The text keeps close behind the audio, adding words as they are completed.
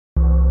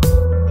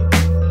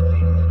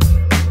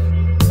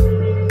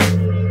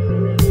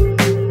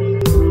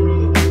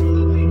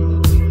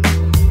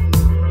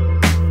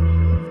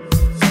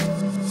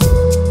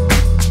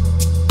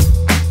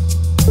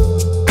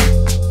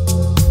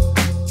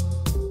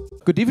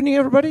Good evening,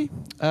 everybody.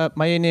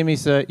 My name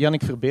is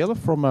Yannick Verbelen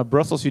from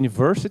Brussels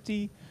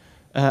University.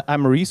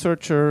 I'm a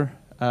researcher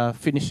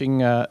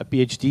finishing a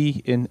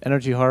PhD in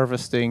energy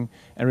harvesting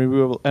and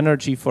renewable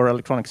energy for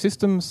electronic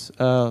systems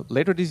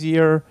later this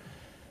year.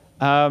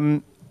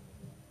 You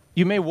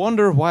may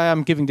wonder why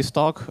I'm giving this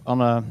talk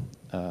on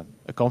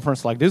a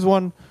conference like this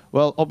one.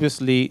 Well,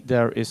 obviously,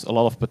 there is a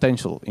lot of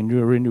potential in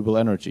renewable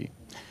energy.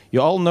 You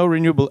all know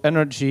renewable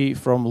energy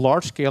from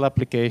large-scale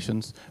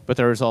applications, but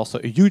there is also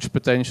a huge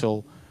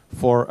potential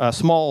for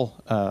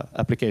small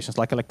applications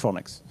like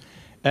electronics.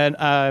 And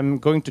I'm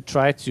going to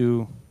try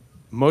to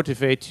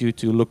motivate you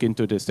to look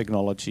into this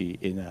technology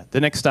in the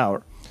next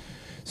hour.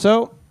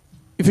 So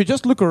if you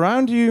just look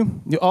around you,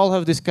 you all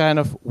have this kind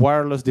of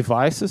wireless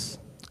devices.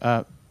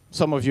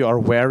 Some of you are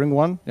wearing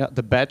one. Yeah,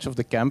 the badge of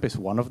the camp is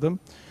one of them.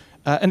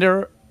 And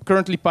they're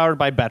currently powered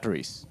by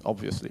batteries,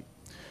 obviously.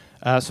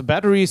 So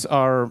batteries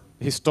are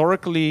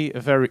historically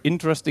a very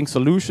interesting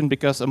solution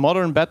because a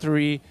modern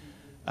battery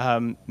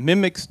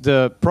mimics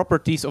the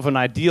properties of an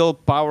ideal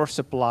power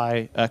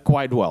supply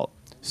quite well.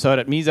 So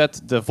that means that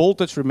the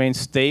voltage remains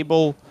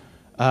stable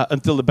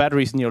until the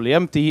battery is nearly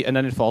empty, and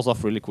then it falls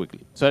off really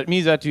quickly. So that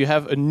means that you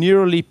have a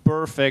nearly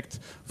perfect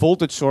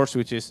voltage source,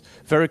 which is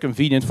very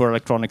convenient for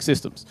electronic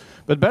systems.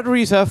 But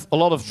batteries have a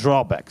lot of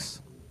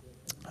drawbacks,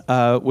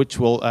 which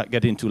we'll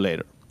get into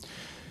later.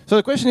 So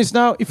the question is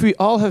now, if we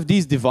all have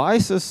these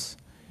devices,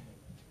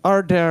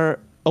 are there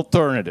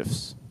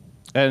alternatives?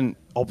 And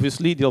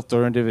obviously, the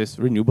alternative is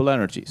renewable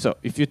energy. So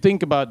if you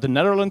think about the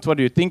Netherlands, what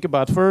do you think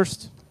about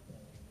first?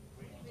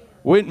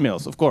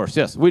 Windmills, of course,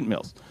 yes,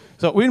 windmills.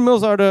 So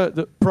windmills are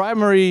the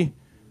primary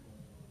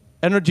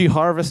energy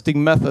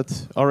harvesting method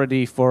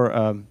already for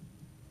a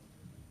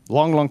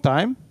long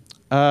time.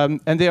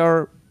 And they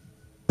are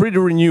pretty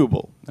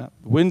renewable.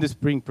 Wind is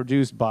being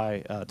produced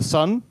by the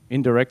sun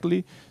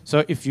indirectly.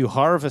 So if you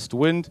harvest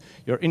wind,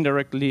 you're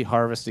indirectly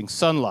harvesting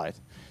sunlight.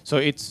 So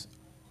it's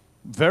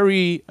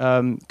very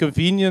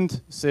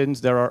convenient since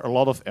there are a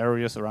lot of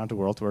areas around the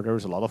world where there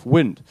is a lot of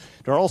wind.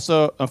 There are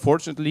also,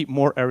 unfortunately,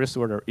 more areas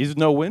where there is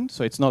no wind,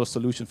 so it's not a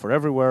solution for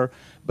everywhere,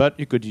 but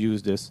you could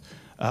use this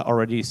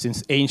already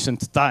since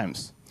ancient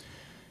times.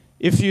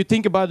 If you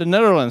think about the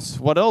Netherlands,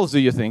 what else do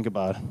you think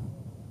about?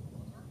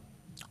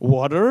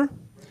 Water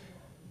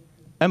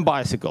and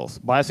bicycles.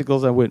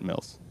 Bicycles and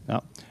windmills.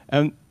 Yeah.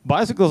 And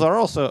bicycles are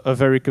also a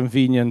very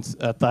convenient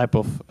type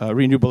of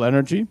renewable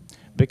energy,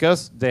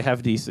 because they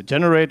have these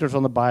generators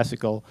on the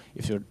bicycle.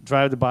 If you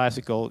drive the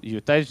bicycle, you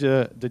attach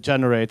the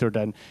generator,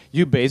 then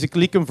you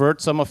basically convert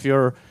some of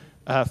your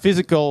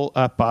physical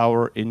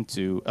power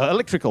into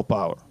electrical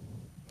power.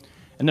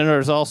 And then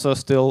there's also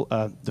still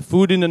the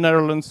food in the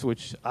Netherlands,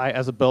 which I,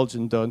 as a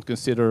Belgian, don't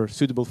consider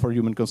suitable for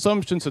human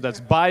consumption. So that's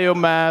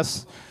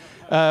biomass,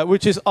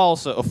 which is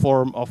also a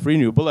form of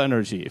renewable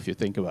energy, if you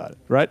think about it,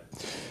 right?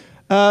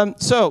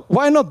 So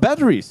why not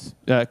batteries,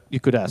 you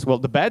could ask. Well,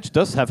 the badge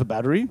does have a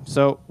battery,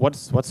 so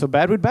what's so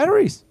bad with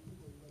batteries?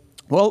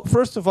 Well,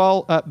 first of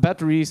all,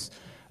 batteries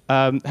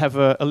have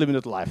a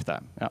limited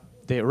lifetime. Yeah.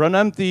 They run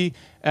empty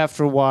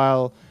after a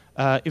while.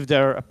 If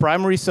they're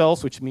primary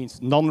cells, which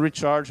means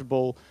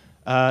non-rechargeable,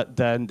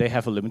 then they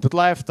have a limited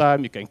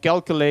lifetime. You can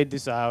calculate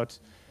this out.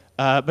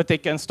 But they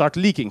can start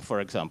leaking,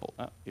 for example.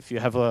 If you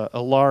have a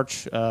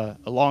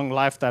long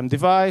lifetime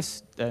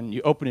device, then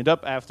you open it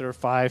up after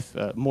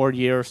 5 more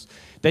years,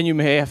 then you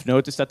may have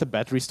noticed that the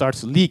battery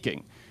starts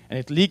leaking. And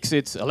it leaks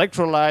its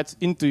electrolytes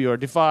into your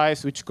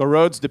device, which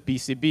corrodes the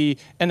PCB,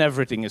 and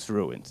everything is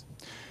ruined.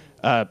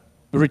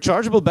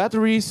 Rechargeable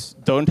batteries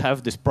don't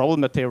have this problem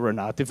that they run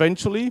out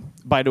eventually.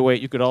 By the way,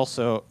 you could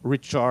also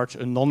recharge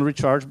a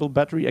non-rechargeable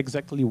battery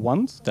exactly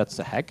once. That's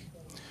a hack.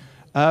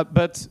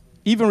 But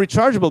even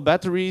rechargeable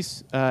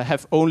batteries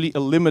have only a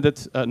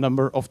limited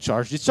number of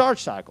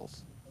charge-discharge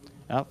cycles.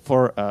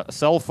 For a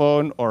cell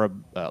phone or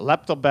a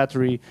laptop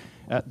battery,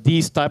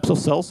 these types of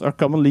cells are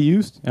commonly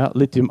used.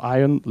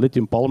 Lithium-ion,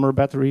 lithium polymer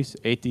batteries,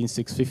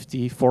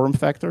 18650 form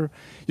factor.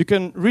 You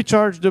can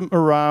recharge them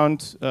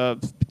around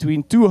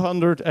between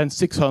 200 and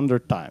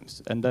 600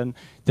 times. And then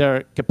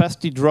their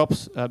capacity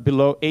drops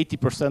below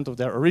 80% of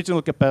their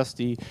original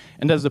capacity.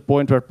 And that's the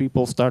point where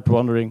people start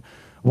wondering,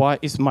 why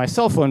is my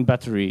cell phone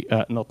battery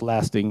not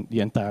lasting the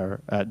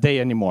entire day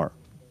anymore?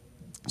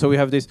 So we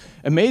have this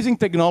amazing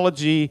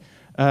technology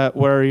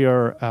where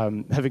you're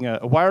having a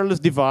wireless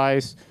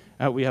device.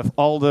 We have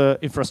all the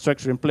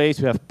infrastructure in place.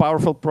 We have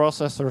powerful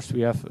processors.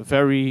 We have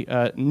very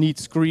neat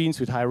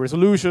screens with high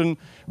resolution.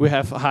 We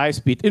have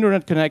high-speed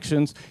internet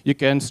connections. You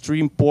can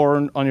stream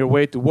porn on your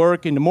way to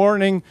work in the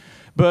morning,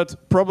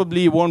 but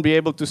probably you won't be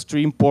able to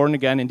stream porn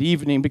again in the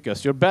evening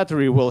because your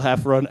battery will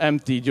have run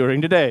empty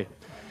during the day.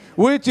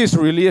 Which is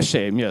really a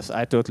shame. Yes,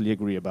 I totally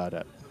agree about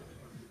that.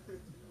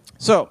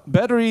 So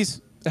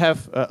batteries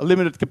have a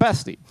limited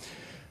capacity.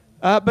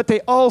 But they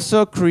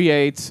also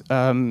create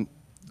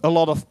a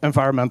lot of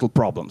environmental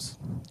problems.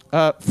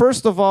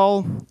 First of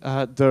all,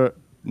 the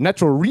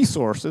natural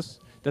resources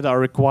that are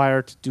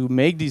required to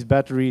make these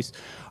batteries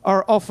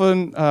are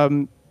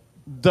often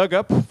dug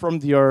up from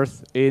the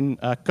earth in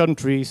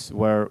countries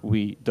where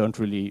we don't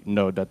really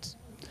know that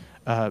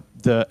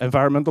the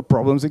environmental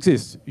problems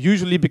exist.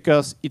 Usually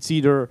because it's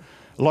either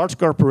large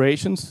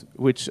corporations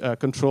which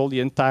control the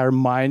entire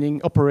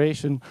mining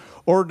operation,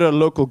 or the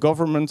local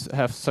governments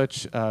have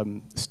such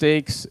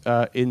stakes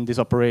in this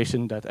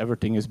operation that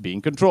everything is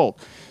being controlled.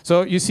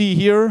 So you see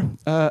here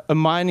a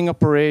mining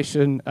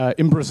operation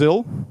in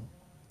Brazil.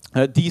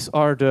 These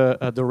are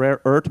the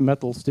rare earth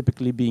metals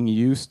typically being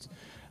used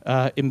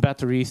in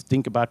batteries.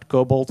 Think about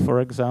cobalt, for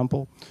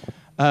example.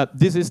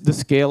 This is the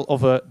scale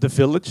of the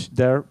village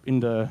there in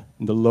the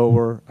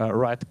lower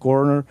right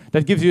corner.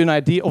 That gives you an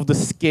idea of the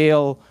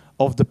scale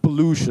of the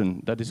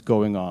pollution that is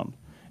going on.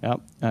 Yeah.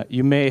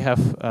 You may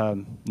have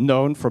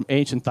known from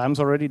ancient times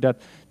already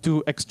that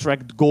to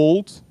extract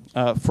gold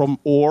from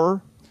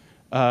ore,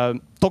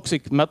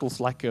 toxic metals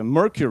like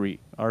mercury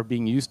are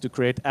being used to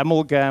create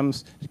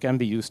amalgams that can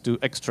be used to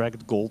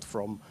extract gold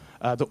from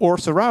the ore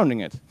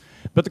surrounding it.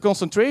 But the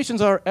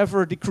concentrations are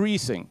ever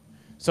decreasing.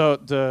 So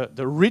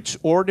the rich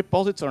ore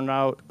deposits are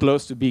now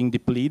close to being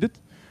depleted,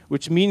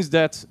 which means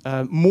that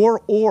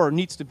more ore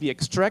needs to be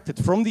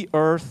extracted from the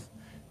earth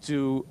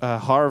to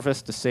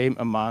harvest the same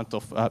amount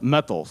of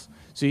metals.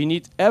 So you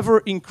need ever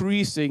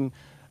increasing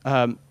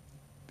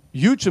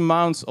huge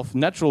amounts of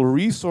natural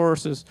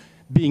resources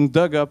being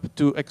dug up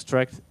to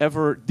extract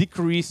ever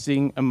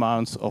decreasing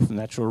amounts of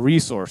natural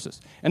resources.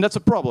 And that's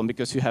a problem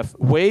because you have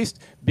waste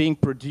being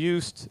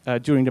produced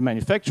during the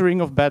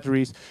manufacturing of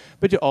batteries,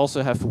 but you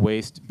also have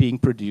waste being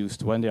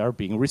produced when they are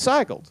being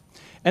recycled.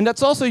 And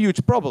that's also a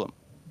huge problem.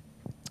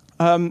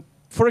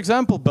 For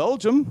example,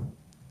 Belgium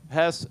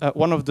has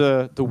one of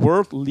the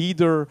world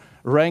leader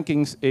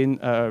rankings in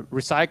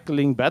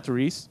recycling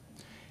batteries.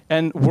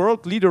 And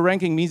world leader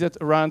ranking means that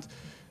around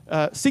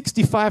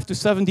 65 to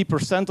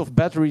 70% of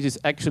batteries is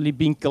actually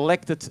being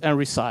collected and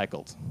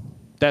recycled.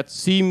 That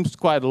seems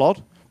quite a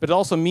lot, but it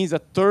also means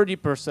that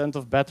 30%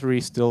 of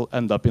batteries still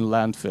end up in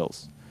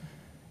landfills.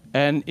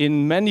 And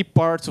in many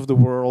parts of the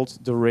world,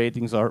 the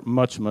ratings are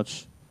much,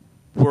 much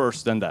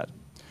worse than that.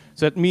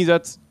 So that means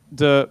that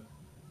the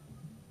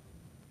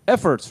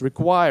efforts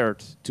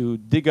required to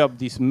dig up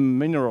these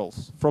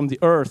minerals from the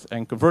earth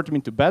and convert them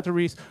into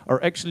batteries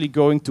are actually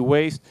going to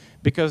waste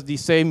because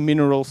these same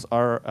minerals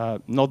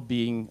are not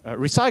being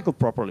recycled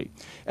properly.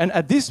 And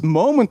at this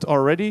moment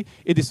already,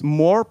 it is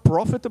more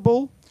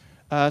profitable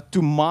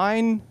to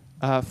mine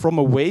from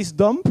a waste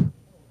dump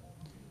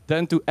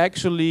than to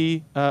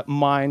actually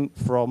mine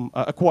from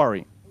a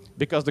quarry,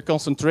 because the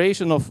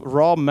concentration of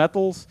raw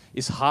metals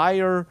is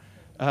higher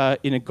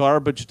in a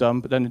garbage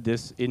dump than it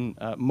is in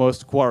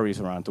most quarries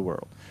around the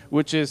world,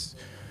 which is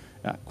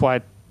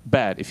quite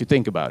bad if you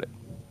think about it.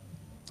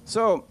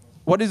 So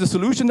what is the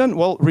solution then?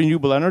 Well,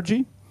 renewable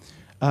energy.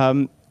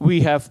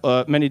 We have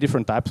many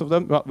different types of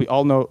them. Well, we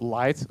all know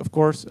light, of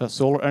course,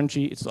 solar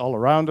energy. It's all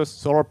around us,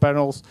 solar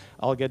panels.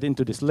 I'll get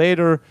into this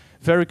later.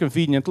 Very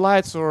convenient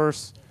light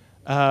source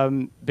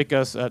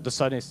because the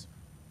sun is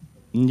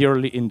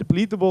nearly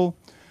indepletable.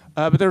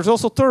 But there's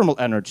also thermal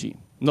energy.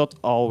 Not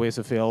always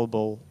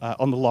available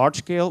on the large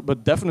scale,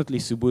 but definitely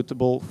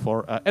suitable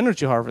for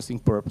energy harvesting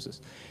purposes.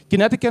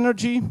 Kinetic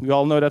energy, we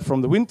all know that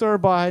from the wind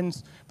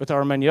turbines, but there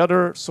are many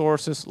other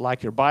sources,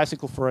 like your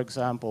bicycle, for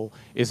example,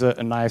 is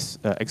a nice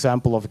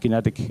example of a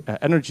kinetic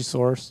energy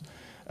source.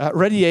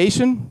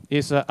 Radiation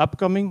is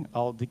upcoming,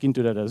 I'll dig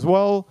into that as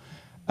well.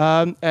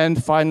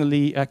 And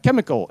finally,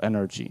 chemical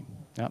energy.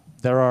 Yeah,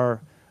 there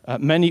are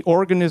many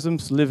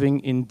organisms living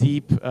in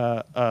deep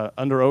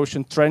under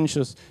ocean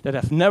trenches that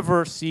have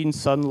never seen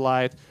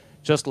sunlight,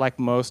 just like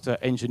most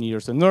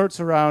engineers and nerds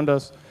around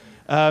us,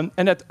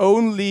 and that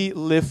only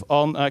live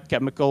on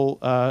chemical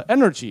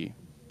energy,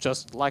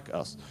 just like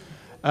us.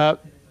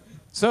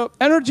 So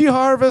energy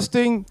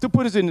harvesting, to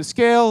put it in a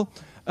scale,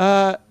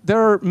 there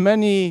are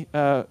many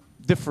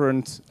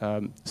different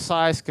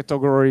size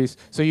categories.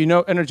 So you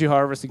know energy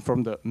harvesting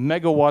from the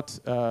megawatt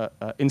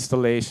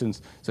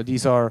installations. So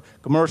these are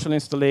commercial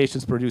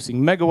installations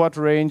producing megawatt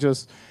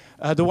ranges.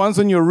 The ones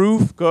on your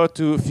roof go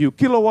to a few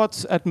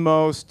kilowatts at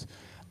most.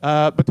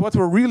 But what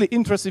we're really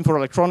interested in for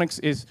electronics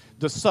is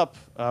the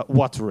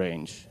sub-watt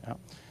range.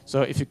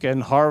 So if you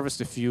can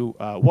harvest a few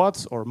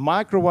watts or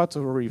microwatts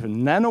or even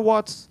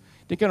nanowatts,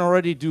 they can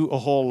already do a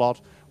whole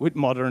lot with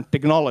modern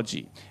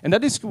technology. And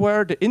that is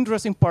where the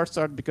interesting part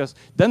starts, because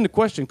then the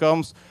question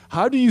comes,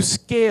 how do you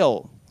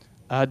scale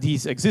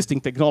these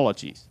existing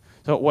technologies?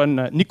 So when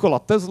Nikola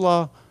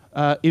Tesla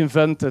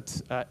invented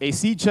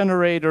AC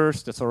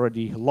generators, that's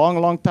already a long,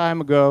 long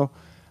time ago,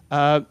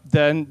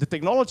 then the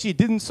technology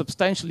didn't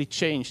substantially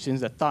change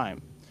since that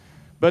time.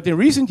 But in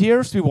recent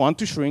years, we want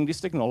to shrink this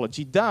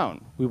technology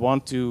down. We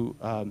want to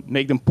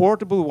make them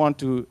portable. We want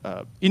to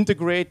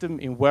integrate them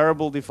in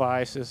wearable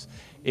devices,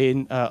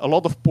 in a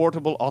lot of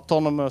portable,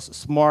 autonomous,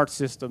 smart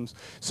systems.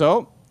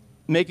 So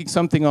making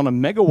something on a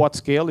megawatt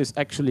scale is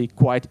actually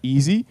quite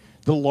easy.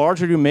 The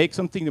larger you make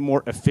something, the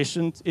more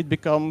efficient it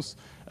becomes,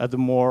 the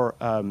more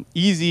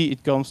easy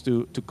it comes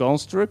to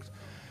construct.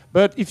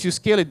 But if you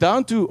scale it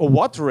down to a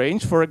watt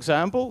range, for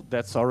example,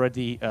 that's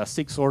already a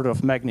 6 order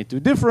of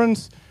magnitude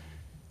difference,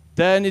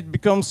 then it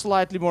becomes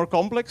slightly more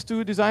complex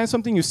to design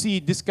something. You see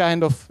this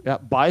kind of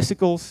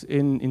bicycles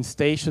in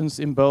stations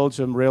in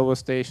Belgium, railway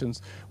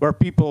stations, where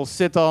people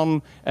sit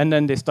on and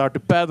then they start to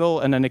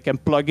pedal and then they can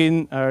plug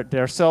in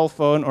their cell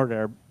phone or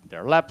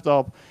their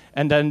laptop,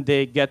 and then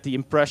they get the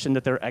impression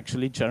that they're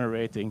actually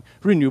generating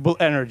renewable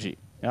energy.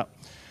 Yeah.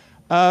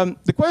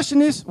 The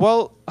question is,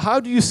 well, how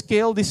do you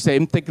scale the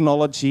same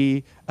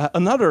technology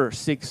another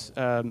 6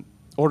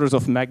 orders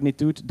of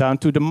magnitude down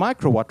to the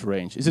microwatt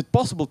range? Is it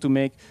possible to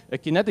make a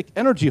kinetic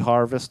energy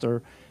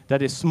harvester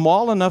that is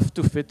small enough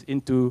to fit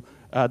into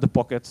the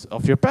pockets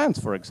of your pants,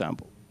 for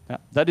example? Yeah,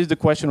 that is the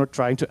question we're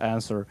trying to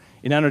answer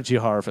in energy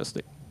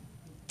harvesting.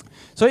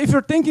 So if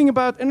you're thinking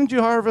about energy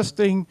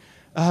harvesting,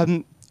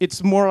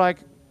 it's more like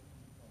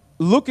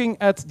looking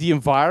at the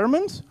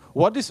environment,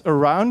 what is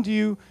around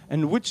you,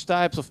 and which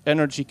types of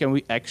energy can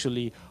we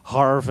actually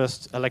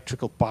harvest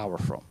electrical power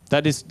from.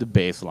 That is the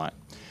baseline.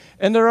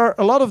 And there are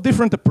a lot of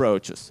different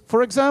approaches.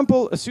 For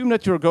example, assume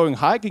that you're going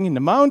hiking in the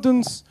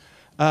mountains.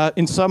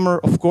 In summer,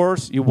 of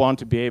course, you want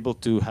to be able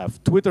to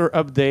have Twitter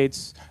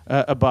updates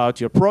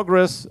about your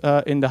progress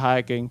in the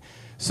hiking.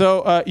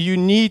 So you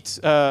need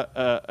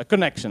a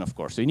connection, of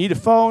course. So you need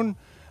a phone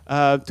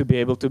to be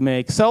able to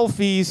make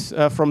selfies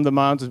from the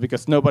mountains,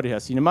 because nobody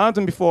has seen a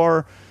mountain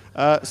before.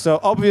 So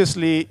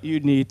obviously,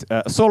 you need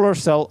a solar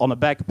cell on a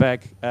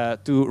backpack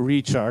to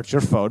recharge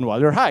your phone while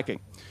you're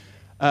hiking.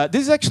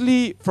 This is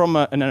actually, from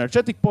an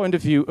energetic point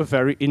of view, a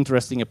very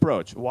interesting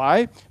approach.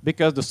 Why?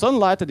 Because the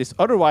sunlight that is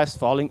otherwise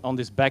falling on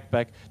this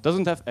backpack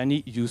doesn't have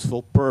any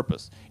useful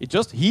purpose. It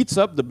just heats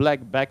up the black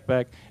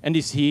backpack, and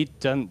this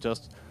heat then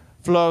just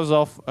flows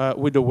off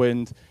with the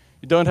wind.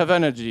 You don't have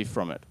energy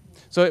from it.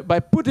 So by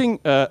putting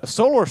a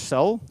solar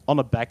cell on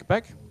a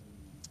backpack,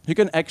 you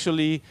can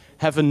actually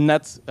have a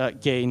net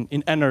gain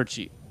in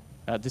energy.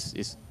 This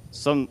is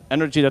some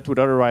energy that would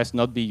otherwise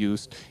not be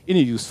used in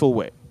a useful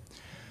way.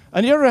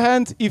 On the other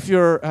hand, if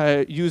you're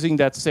using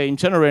that same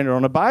generator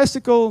on a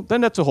bicycle,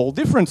 then that's a whole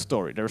different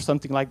story. There's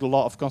something like the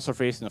law of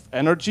conservation of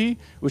energy,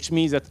 which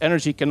means that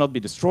energy cannot be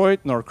destroyed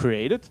nor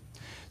created.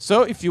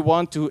 So if you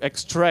want to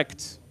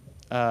extract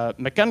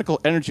mechanical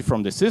energy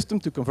from the system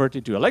to convert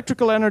it to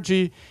electrical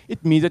energy,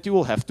 it means that you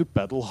will have to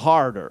pedal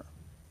harder.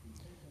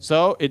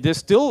 So it is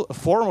still a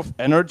form of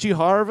energy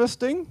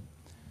harvesting,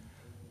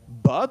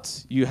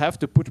 but you have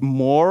to put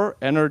more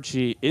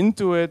energy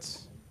into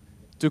it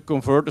to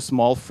convert a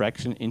small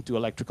fraction into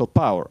electrical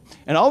power.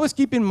 And always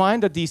keep in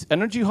mind that these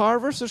energy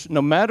harvesters,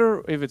 no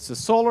matter if it's a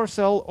solar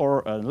cell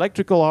or an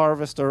electrical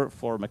harvester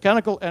for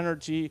mechanical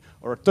energy,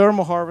 or a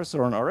thermal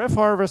harvester or an RF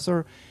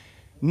harvester,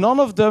 none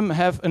of them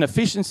have an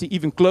efficiency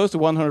even close to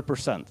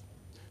 100%.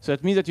 So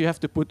that means that you have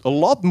to put a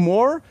lot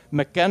more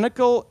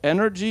mechanical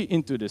energy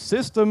into the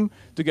system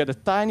to get a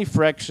tiny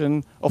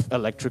fraction of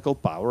electrical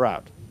power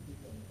out,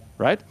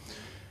 right?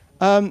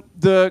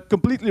 The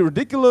completely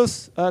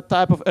ridiculous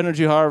type of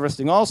energy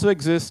harvesting also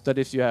exists. That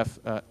is, you have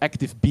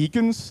active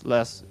beacons.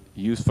 Let's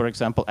use, for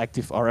example,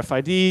 active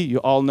RFID. You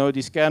all know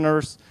these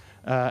scanners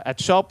at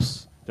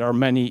shops. There are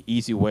many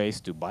easy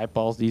ways to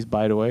bypass these,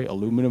 by the way.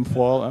 Aluminum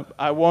foil.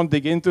 I won't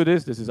dig into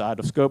this. This is out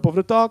of scope of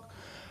the talk.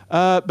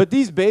 But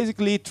these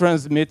basically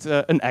transmit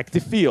an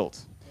active field.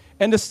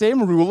 And the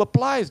same rule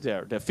applies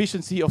there. The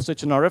efficiency of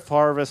such an RF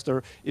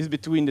harvester is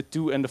between the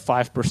 2 and the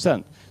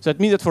 5%. So that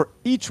means that for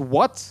each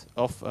watt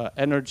of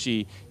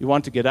energy you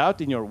want to get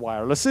out in your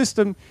wireless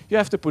system, you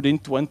have to put in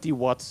 20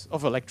 watts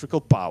of electrical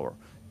power.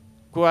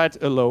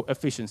 Quite a low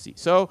efficiency.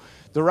 So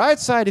the right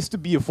side is to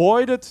be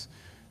avoided.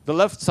 The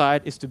left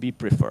side is to be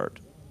preferred.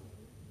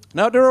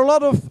 Now, there are a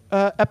lot of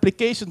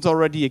applications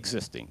already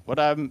existing. What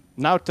I'm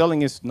now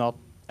telling is not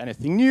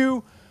anything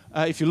new.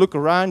 If you look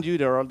around you,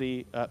 there are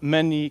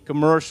many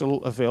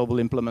commercial available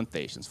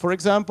implementations. For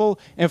example,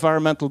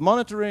 environmental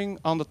monitoring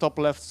on the top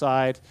left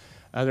side.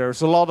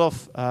 There's a lot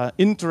of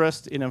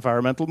interest in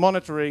environmental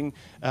monitoring.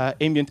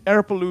 Ambient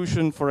air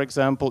pollution, for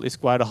example, is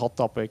quite a hot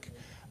topic.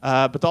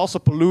 But also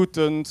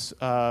pollutants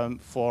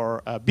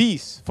for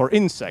bees, for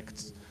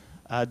insects.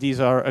 These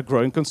are a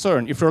growing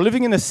concern. If you're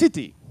living in a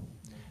city,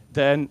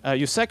 then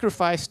you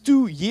sacrifice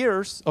 2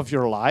 years of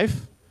your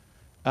life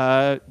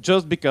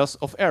just because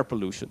of air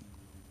pollution.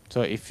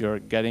 So if you're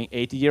getting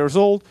 80 years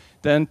old,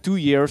 then 2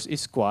 years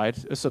is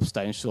quite a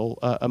substantial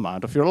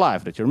amount of your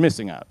life that you're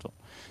missing out on.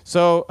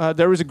 So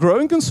there is a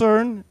growing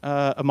concern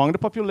among the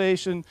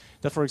population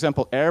that, for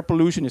example, air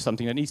pollution is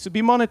something that needs to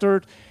be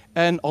monitored,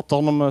 and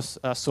autonomous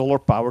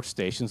solar-powered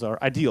stations are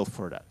ideal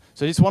for that.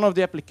 So it's one of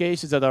the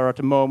applications that are at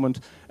the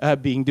moment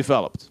being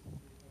developed.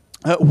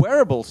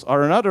 Wearables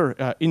are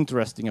another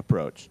interesting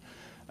approach.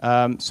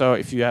 So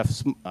if you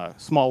have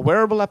small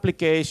wearable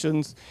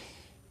applications,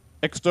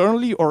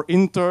 externally or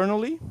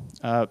internally,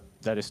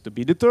 that is to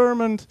be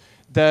determined,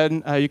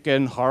 then you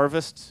can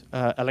harvest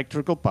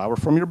electrical power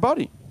from your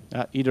body,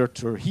 either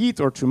through heat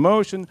or through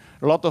motion,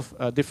 a lot of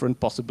different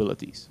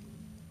possibilities.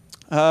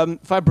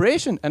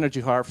 Vibration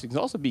energy harvesting is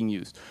also being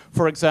used.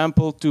 For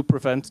example, to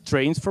prevent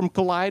trains from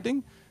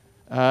colliding.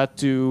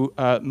 to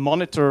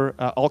monitor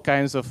all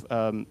kinds of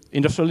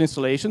industrial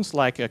installations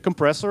like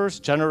compressors,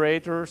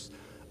 generators,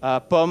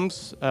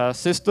 pumps,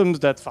 systems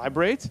that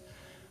vibrate.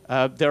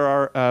 There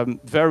are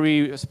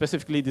very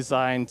specifically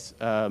designed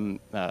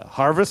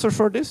harvesters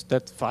for this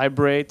that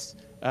vibrate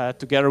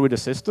together with the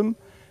system.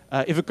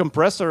 If a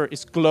compressor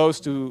is close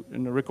to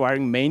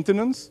requiring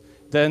maintenance,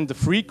 then the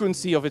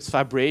frequency of its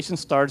vibration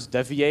starts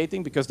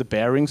deviating because the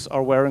bearings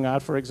are wearing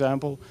out, for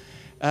example.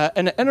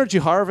 And an energy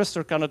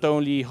harvester can not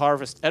only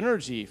harvest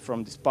energy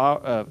from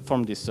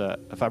this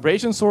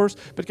vibration source,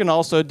 but can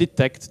also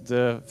detect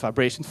the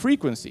vibration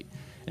frequency.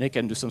 And it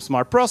can do some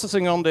smart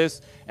processing on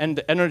this, and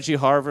the energy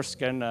harvest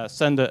can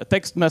send a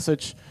text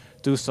message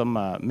to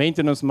some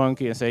maintenance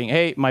monkey and saying,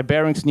 hey, my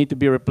bearings need to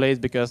be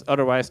replaced because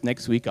otherwise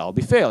next week I'll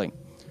be failing.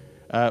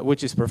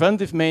 Which is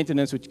preventive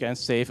maintenance, which can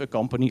save a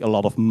company a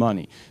lot of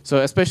money. So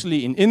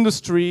especially in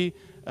industry,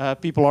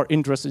 people are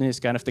interested in this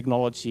kind of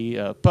technology.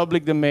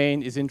 Public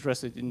domain is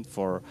interested in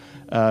for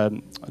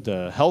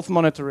the health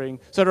monitoring.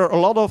 So there are a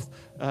lot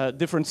of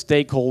different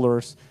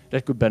stakeholders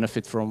that could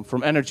benefit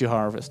from energy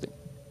harvesting.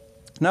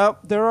 Now,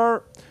 there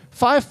are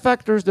 5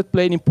 factors that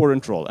play an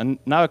important role. And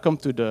now I come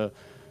to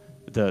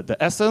the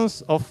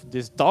essence of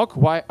this talk.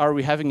 Why are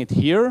we having it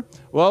here?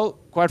 Well,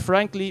 quite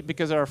frankly,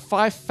 because there are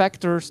 5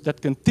 factors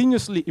that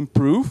continuously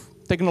improve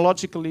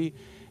technologically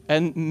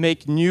and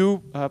make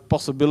new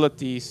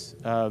possibilities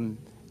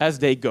as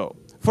they go.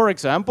 For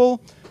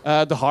example,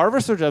 the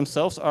harvesters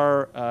themselves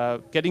are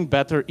getting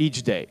better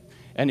each day.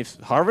 And if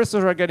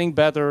harvesters are getting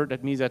better,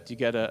 that means that you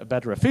get a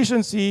better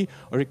efficiency,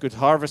 or you could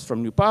harvest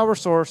from new power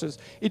sources.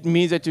 It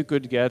means that you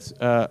could get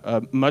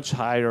a much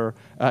higher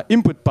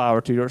input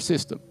power to your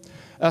system.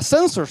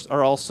 Sensors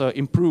are also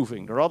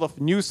improving. There are a lot of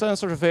new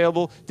sensors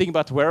available. Think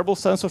about wearable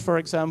sensors, for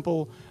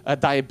example.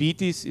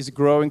 Diabetes is a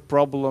growing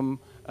problem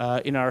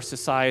in our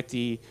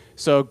society.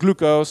 So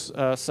glucose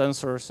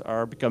sensors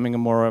are becoming a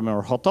more and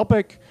more hot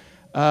topic.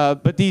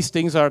 But these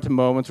things are at the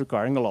moment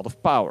requiring a lot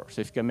of power.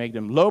 So if you can make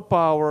them low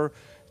power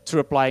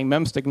through applying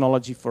MEMS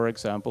technology, for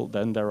example,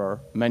 then there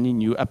are many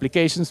new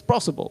applications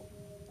possible.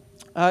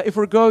 If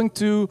we're going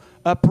to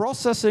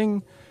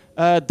processing,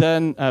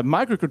 then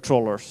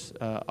microcontrollers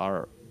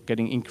are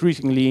getting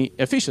increasingly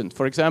efficient.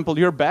 For example,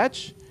 your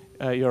badge,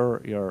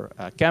 your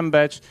CAM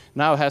badge,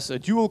 now has a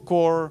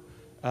dual-core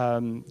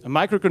a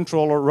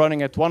microcontroller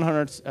running at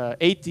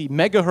 180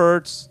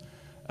 megahertz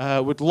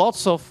with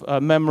lots of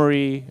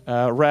memory,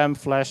 RAM,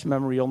 flash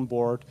memory on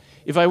board.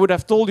 If I would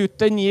have told you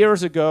 10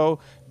 years ago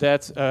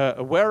that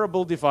a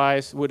wearable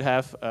device would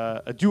have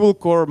a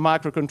dual-core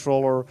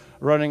microcontroller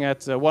running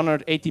at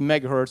 180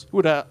 megahertz,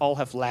 would all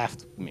have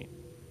laughed at me,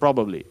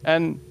 probably.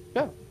 And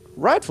yeah,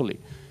 rightfully.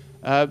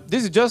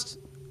 This is just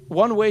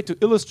one way to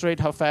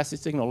illustrate how fast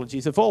this technology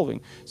is evolving.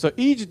 So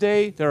each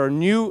day there are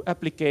new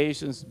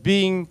applications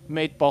being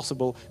made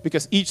possible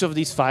because each of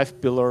these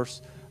 5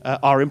 pillars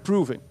are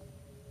improving.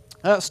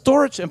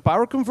 Storage and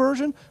power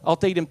conversion, I'll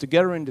take them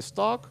together in this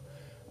talk,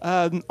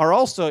 are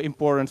also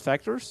important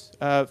factors.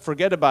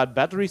 Forget about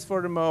batteries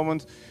for the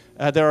moment.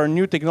 There are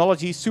new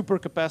technologies,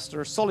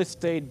 supercapacitors,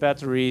 solid-state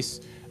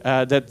batteries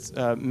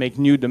that make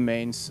new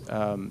domains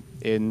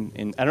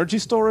in energy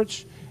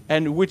storage,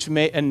 and which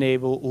may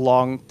enable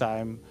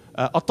long-time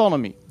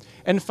autonomy.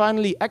 And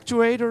finally,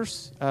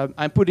 actuators.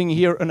 I'm putting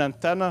here an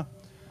antenna.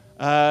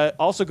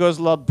 Also goes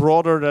a lot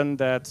broader than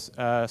that.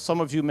 Some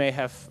of you may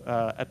have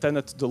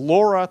attended the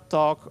LoRa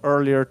talk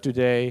earlier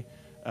today,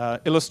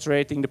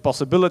 illustrating the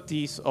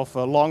possibilities of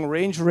a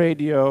long-range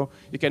radio.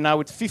 You can now,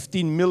 with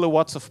 15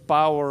 milliwatts of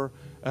power,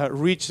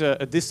 reach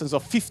a distance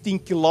of 15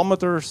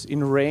 kilometers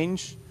in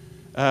range,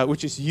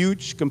 which is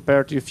huge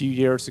compared to a few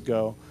years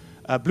ago.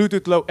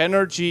 Bluetooth Low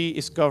Energy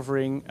is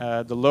covering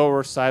the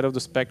lower side of the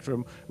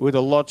spectrum with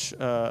a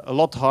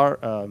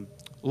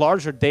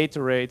larger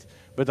data rate,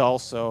 but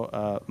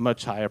also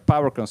much higher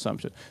power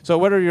consumption. So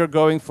whether you're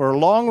going for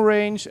long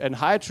range and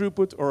high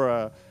throughput,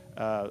 or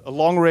a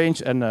long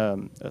range and a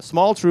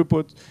small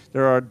throughput,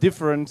 there are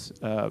different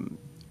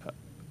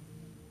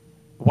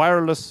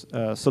wireless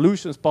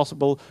solutions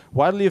possible,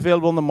 widely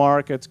available on the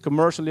market,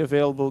 commercially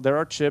available. There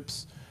are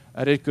chips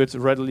that could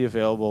readily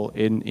available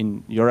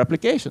in your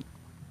application.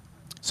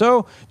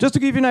 So just to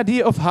give you an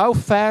idea of how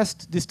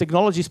fast this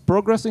technology is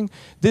progressing,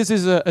 this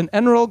is an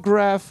annual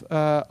graph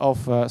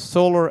of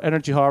solar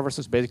energy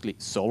harvesters, basically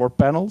solar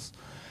panels.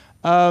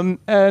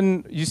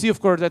 And you see, of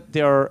course, that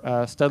they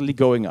are steadily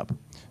going up.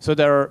 So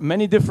there are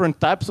many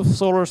different types of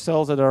solar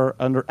cells that are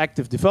under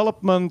active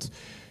development.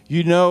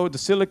 You know the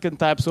silicon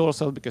type solar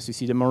cells because you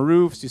see them on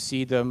roofs, you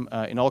see them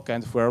in all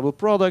kinds of wearable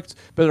products,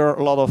 but there are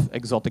a lot of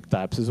exotic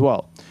types as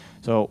well.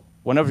 So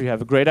whenever you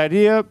have a great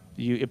idea,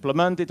 you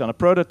implement it on a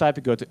prototype,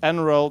 you go to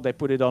Enroll, they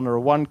put it under a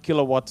 1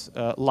 kilowatt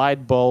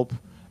light bulb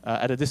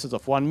at a distance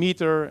of 1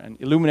 meter and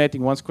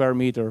illuminating 1 square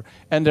meter,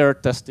 and they're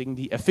testing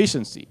the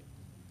efficiency.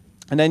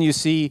 And then you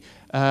see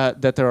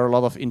that there are a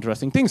lot of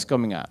interesting things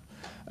coming out.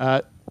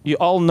 You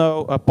all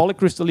know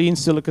polycrystalline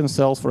silicon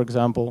cells, for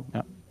example.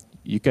 Yeah.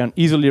 You can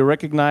easily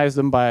recognize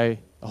them by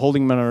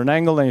holding them at an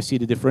angle, and you see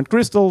the different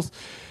crystals.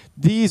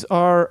 These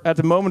are at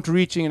the moment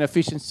reaching an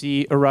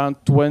efficiency around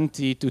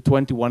 20 to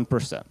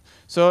 21%.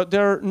 So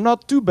they're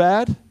not too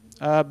bad,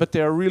 but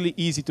they're really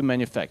easy to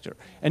manufacture.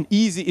 And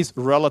easy is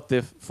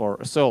relative for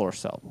a solar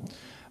cell.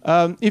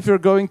 If you're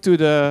going to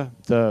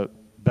the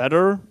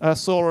better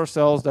solar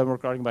cells, then we're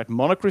talking about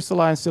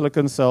monocrystalline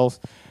silicon cells.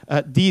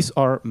 These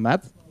are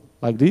matte,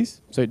 like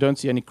these, so you don't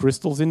see any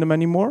crystals in them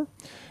anymore.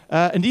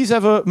 And these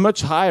have a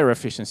much higher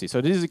efficiency. So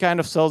this is the kind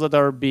of cells that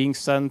are being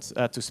sent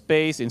to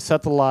space in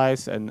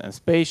satellites and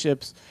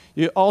spaceships.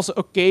 You also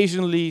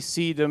occasionally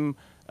see them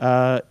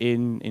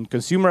in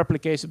consumer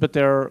applications, but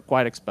they're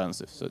quite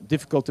expensive. So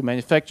difficult to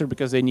manufacture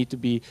because they need to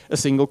be a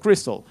single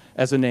crystal,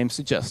 as the name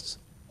suggests.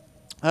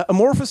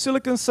 Amorphous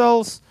silicon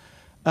cells,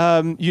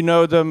 you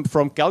know them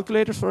from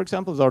calculators, for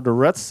example. Those are the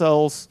red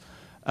cells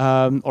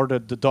or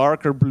the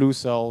darker blue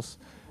cells.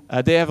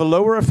 They have a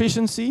lower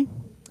efficiency,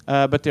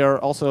 but they are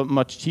also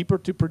much cheaper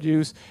to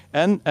produce.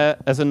 And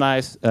as a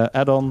nice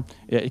add-on,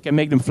 you can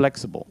make them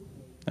flexible.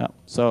 Yeah.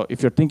 So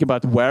if you're thinking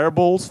about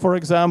wearables, for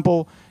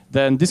example,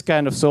 then this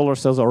kind of solar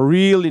cells are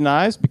really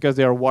nice because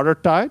they are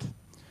watertight.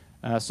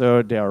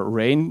 So they are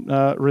rain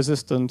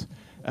resistant.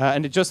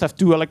 And they just have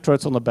 2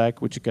 electrodes on the back,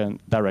 which you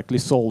can directly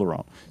solder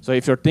on. So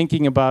if you're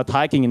thinking about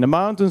hiking in the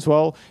mountains,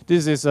 well,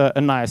 this is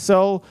a nice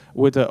cell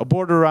with a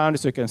border around it,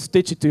 so you can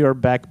stitch it to your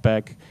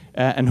backpack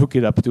and hook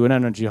it up to an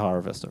energy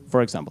harvester,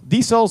 for example.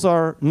 These cells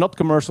are not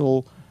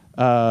commercial.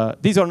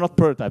 These are not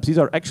prototypes. These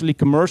are actually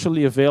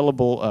commercially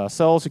available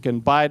cells. You can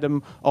buy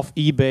them off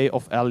eBay,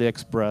 off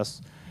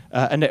AliExpress,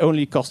 and they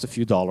only cost a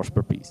few dollars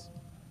per piece.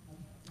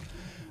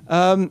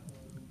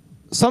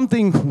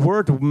 Something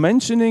worth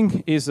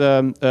mentioning is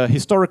a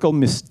historical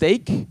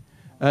mistake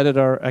that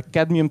are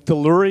cadmium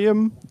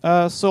tellurium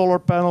solar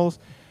panels.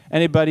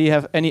 Anybody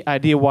have any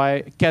idea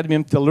why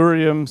cadmium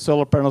tellurium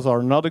solar panels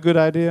are not a good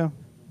idea?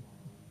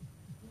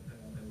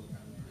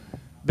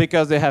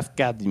 Because they have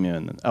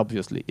cadmium,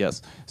 obviously,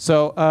 yes.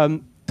 So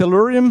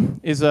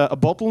tellurium is a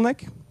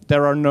bottleneck.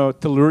 There are no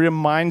tellurium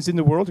mines in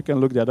the world. You can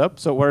look that up.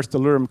 So where's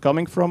tellurium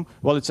coming from?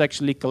 Well, it's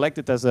actually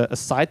collected as a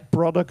side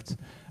product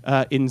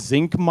in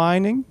zinc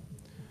mining.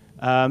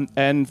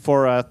 And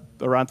for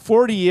around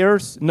 40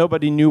 years,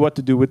 nobody knew what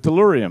to do with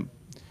tellurium.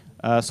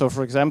 So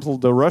for example,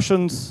 the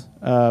Russians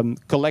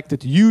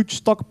collected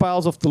huge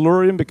stockpiles of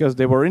tellurium because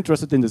they were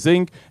interested in the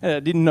zinc and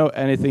they didn't know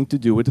anything to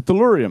do with the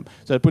tellurium.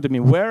 So they put them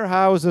in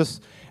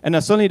warehouses, and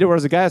then suddenly there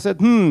was a guy who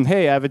said,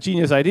 hey, I have a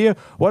genius idea.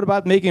 What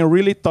about making a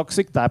really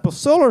toxic type of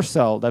solar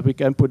cell that we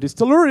can put this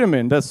tellurium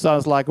in? That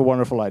sounds like a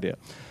wonderful idea.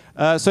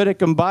 So they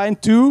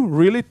combined 2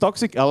 really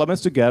toxic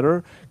elements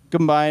together,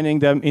 combining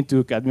them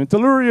into cadmium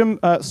tellurium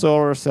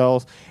solar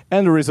cells,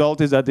 and the result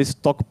is that this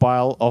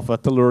stockpile of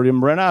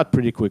tellurium ran out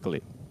pretty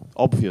quickly,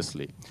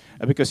 obviously,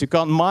 because you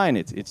can't mine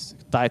it. It's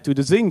tied to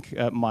the zinc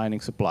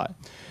mining supply.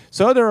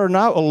 So there are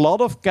now a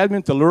lot of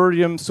cadmium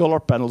tellurium solar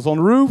panels on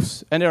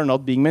roofs, and they're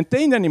not being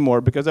maintained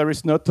anymore because there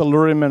is no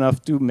tellurium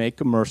enough to make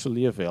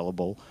commercially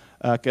available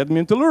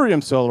cadmium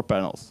tellurium solar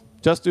panels.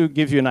 Just to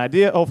give you an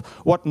idea of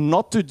what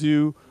not to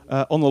do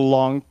on a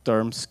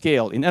long-term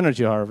scale in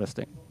energy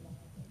harvesting.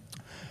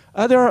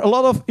 There are a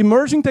lot of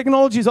emerging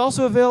technologies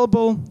also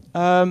available.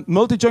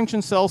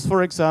 Multi-junction cells,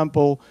 for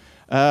example.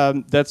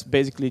 That's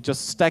basically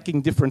just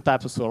stacking different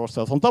types of solar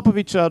cells on top of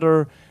each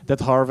other that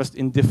harvest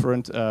in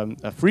different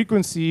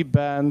frequency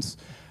bands.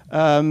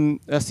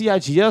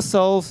 CIGS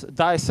cells,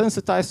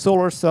 dye-sensitized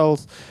solar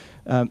cells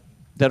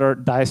that are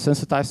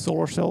dye-sensitized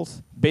solar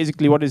cells.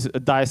 Basically, what is a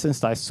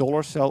dye-sensitized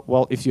solar cell?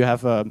 Well, if you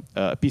have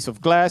a piece of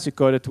glass, you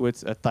coat it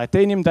with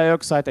titanium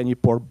dioxide, and you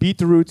pour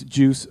beetroot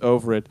juice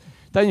over it,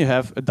 then you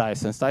have a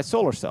dye-sensitized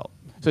solar cell.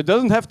 So it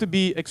doesn't have to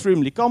be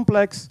extremely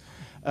complex.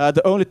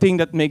 The only thing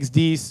that makes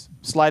these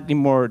slightly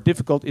more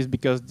difficult is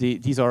because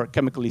these are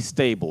chemically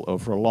stable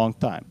over a long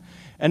time.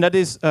 And that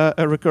is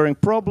a recurring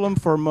problem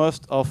for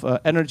most of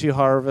energy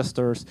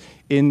harvesters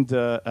in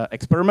the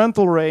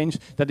experimental range.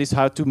 That is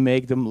how to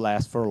make them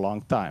last for a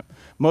long time.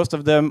 Most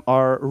of them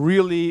are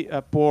really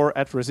poor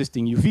at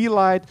resisting UV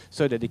light,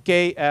 so they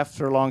decay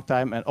after a long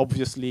time. And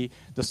obviously,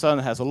 the sun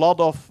has a lot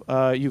of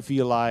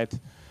UV light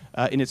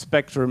in its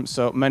spectrum,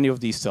 so many of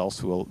these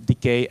cells will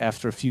decay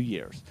after a few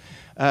years.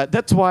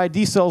 That's why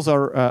these cells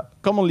are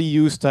commonly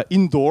used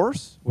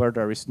indoors, where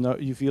there is no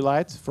UV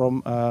light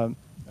from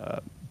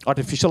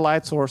artificial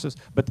light sources,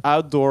 but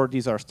outdoor,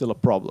 these are still a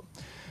problem.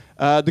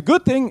 The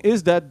good thing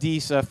is that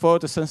these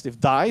photosensitive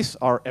dyes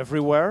are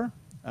everywhere.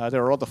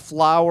 There are a lot of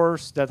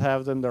flowers that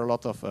have them. There are a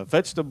lot of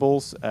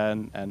vegetables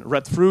and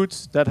red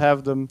fruits that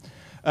have them.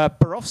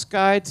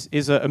 Perovskite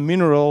is a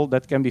mineral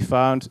that can be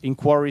found in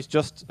quarries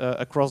just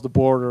across the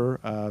border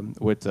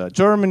with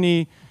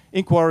Germany.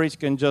 In quarries, you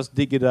can just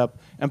dig it up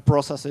and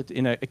process it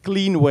in a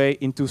clean way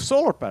into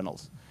solar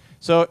panels.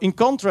 So in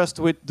contrast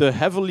with the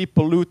heavily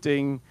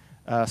polluting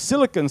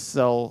silicon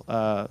cell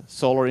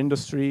solar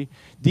industry,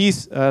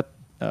 these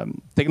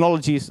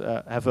technologies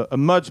have a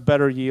much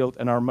better yield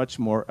and are much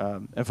more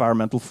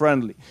environmental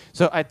friendly.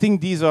 So I think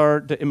these are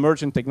the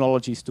emerging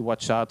technologies to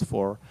watch out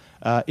for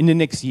in the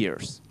next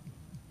years.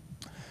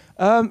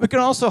 We can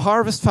also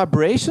harvest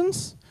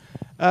vibrations.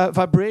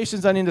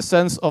 Vibrations then in the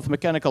sense of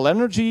mechanical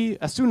energy.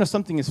 As soon as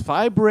something is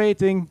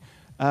vibrating,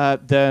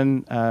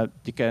 then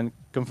you can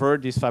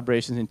convert these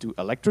vibrations into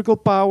electrical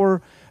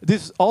power.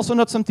 This is also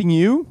not something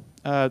new.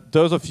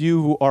 Those of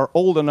you who are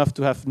old enough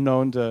to have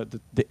known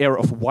the era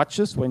of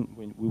watches, when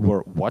we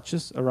wore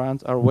watches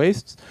around our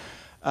waists,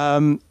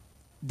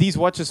 these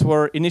watches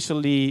were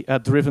initially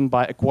driven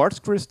by a quartz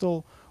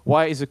crystal.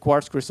 Why is a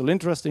quartz crystal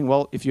interesting?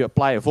 Well, if you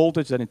apply a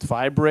voltage, then it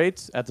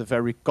vibrates at a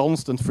very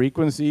constant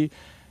frequency.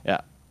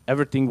 Yeah,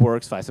 everything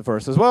works vice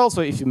versa as well.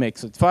 So if you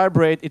make it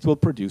vibrate, it will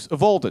produce a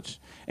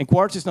voltage. And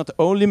quartz is not the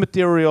only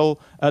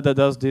material that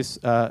does this.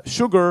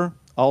 Sugar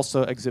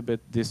also exhibit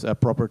this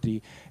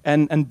property,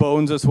 and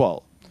bones as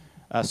well.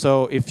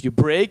 So if you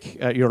break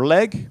your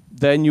leg,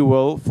 then you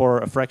will, for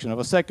a fraction of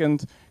a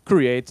second,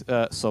 create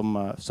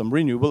some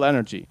renewable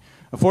energy.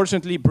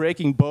 Unfortunately,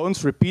 breaking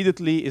bones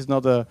repeatedly is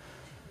not a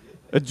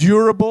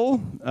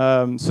durable,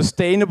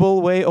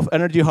 sustainable way of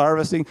energy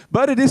harvesting,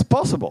 but it is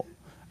possible.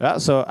 Yeah,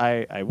 so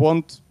I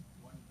won't.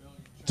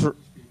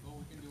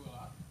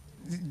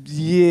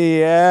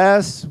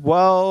 Yes,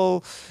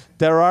 well,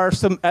 there are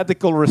some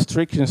ethical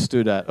restrictions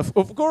to that.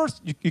 Of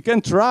course, you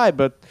can try,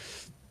 but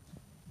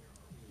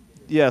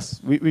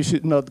yes, we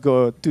should not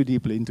go too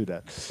deeply into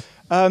that.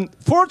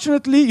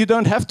 Fortunately, you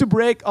don't have to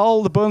break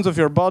all the bones of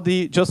your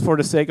body just for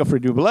the sake of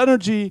renewable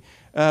energy.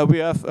 We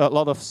have a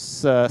lot of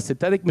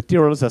synthetic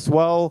materials as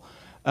well.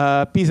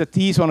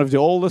 PZT is one of the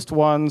oldest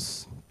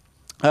ones,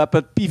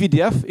 but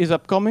PVDF is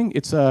upcoming.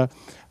 It's a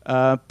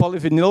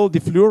polyvinyl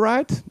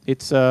difluoride.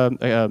 It's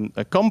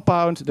a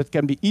compound that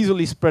can be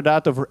easily spread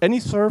out over any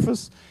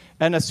surface,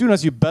 and as soon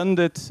as you bend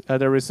it,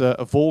 there is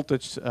a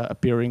voltage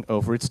appearing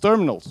over its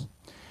terminals.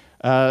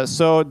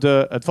 So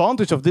the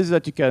advantage of this is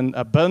that you can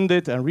bend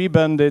it and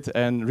rebend it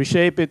and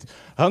reshape it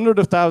hundreds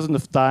of thousands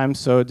of times,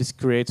 so this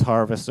creates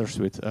harvesters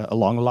with a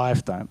long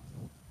lifetime.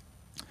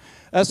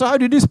 So how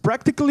do you do this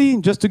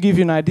practically? Just to give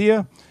you an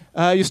idea,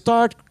 you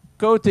start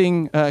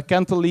coating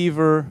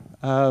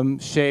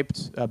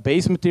cantilever-shaped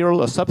base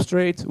material, a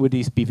substrate, with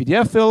these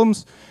PVDF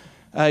films.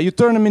 You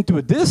turn them into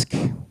a disc,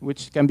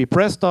 which can be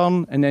pressed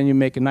on, and then you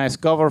make a nice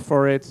cover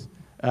for it,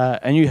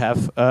 and you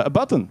have a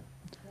button.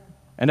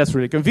 And that's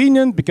really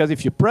convenient, because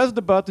if you press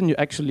the button, you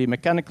actually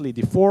mechanically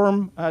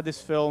deform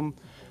this film,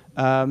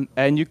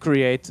 and you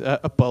create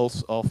a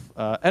pulse of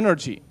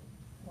energy.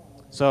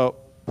 So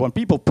when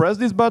people press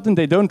this button,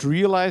 they don't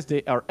realize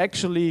they are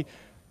actually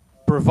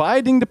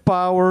providing the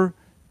power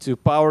to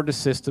power the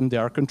system they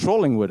are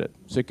controlling with it.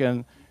 So you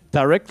can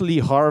directly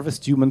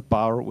harvest human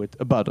power with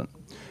a button.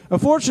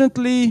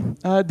 Unfortunately,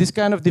 these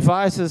kind of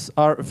devices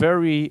are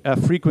very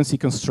frequency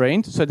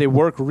constrained, so they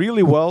work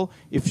really well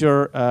if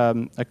you're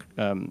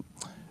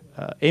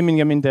aiming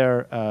them in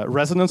their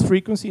resonance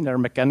frequency, in their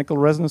mechanical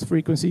resonance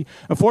frequency.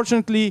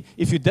 Unfortunately,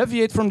 if you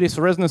deviate from this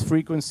resonance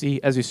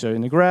frequency, as you show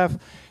in the graph,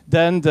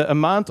 then the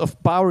amount of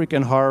power you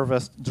can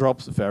harvest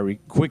drops very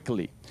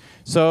quickly.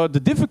 So the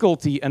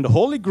difficulty and the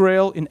holy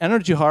grail in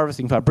energy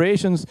harvesting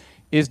vibrations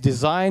is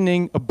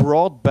designing a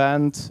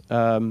broadband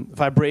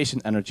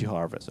vibration energy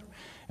harvester.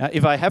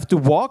 If I have to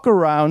walk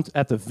around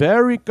at a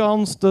very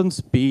constant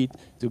speed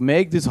to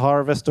make this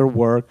harvester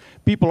work,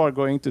 people are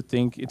going to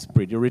think it's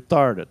pretty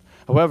retarded.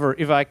 However,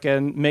 if I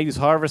can make this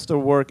harvester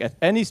work at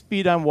any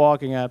speed I'm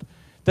walking at,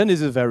 then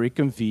this is a very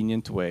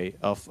convenient way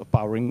of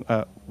powering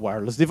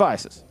wireless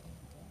devices.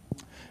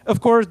 Of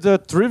course, the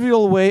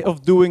trivial way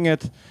of doing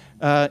it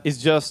is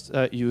just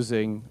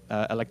using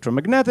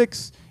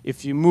electromagnetics.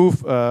 If you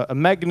move a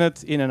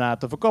magnet in and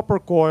out of a copper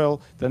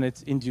coil, then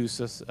it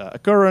induces a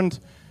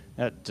current.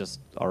 Just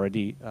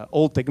already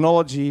old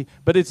technology,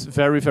 but it's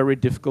very, very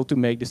difficult to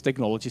make this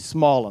technology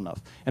small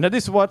enough. And that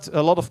is what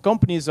a lot of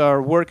companies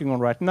are working on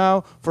right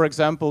now. For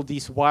example,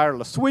 these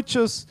wireless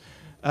switches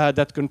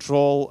that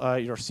control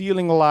your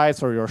ceiling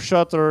lights or your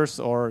shutters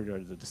or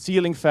the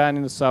ceiling fan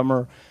in the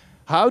summer.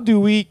 How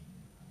do we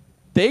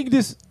take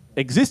this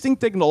existing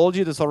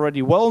technology that's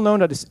already well known,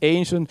 that is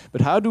ancient, but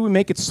how do we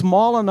make it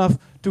small enough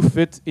to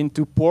fit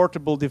into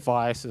portable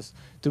devices,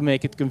 to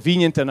make it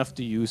convenient enough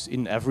to use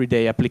in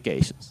everyday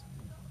applications?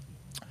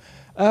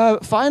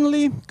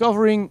 Finally,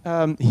 covering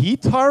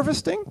heat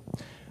harvesting.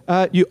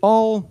 You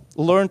all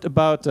learned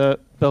about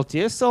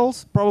Peltier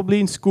cells, probably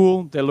in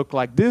school. They look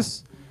like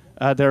this.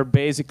 They're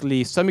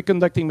basically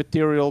semiconducting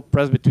material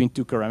pressed between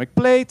two ceramic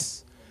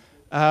plates.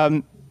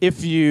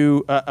 If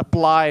you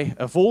apply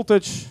a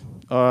voltage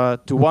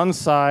to one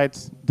side,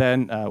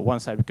 then one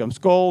side becomes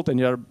cold and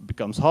the other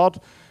becomes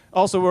hot.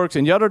 Also works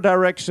in the other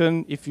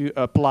direction. If you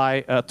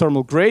apply a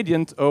thermal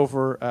gradient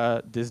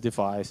over this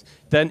device,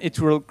 then it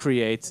will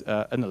create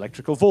an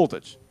electrical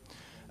voltage.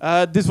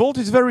 This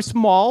voltage is very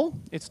small.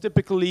 It's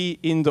typically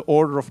in the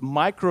order of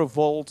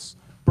microvolts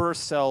per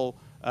cell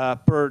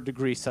per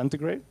degree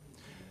centigrade.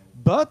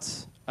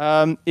 But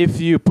if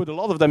you put a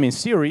lot of them in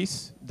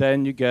series,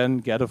 then you can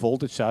get a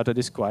voltage out that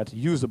is quite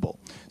usable.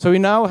 So we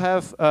now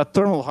have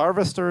thermal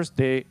harvesters.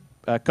 They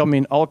come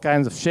in all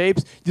kinds of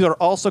shapes. These are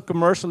also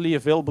commercially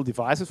available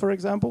devices, for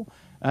example.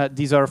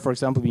 These are, for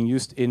example, being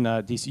used in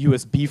these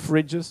USB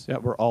fridges. Yeah,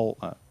 we're all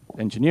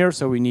engineers,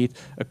 so we need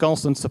a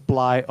constant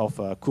supply of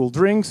cool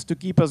drinks to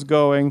keep us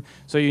going.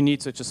 So you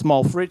need such a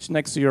small fridge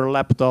next to your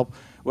laptop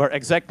where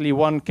exactly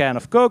 1 can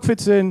of Coke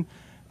fits in.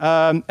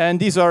 And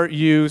these are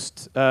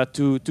used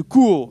to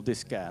cool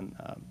this can.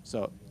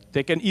 So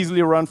they can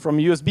easily run from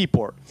a USB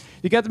port.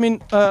 You get them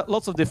in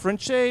lots of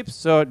different shapes.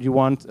 So you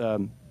want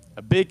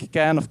a big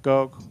can of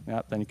Coke,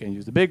 yeah, then you can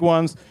use the big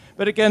ones.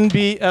 But it can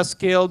be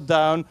scaled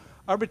down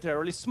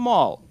arbitrarily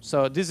small.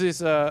 So this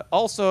is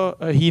also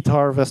a heat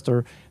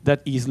harvester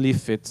that easily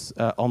fits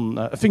on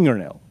a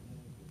fingernail.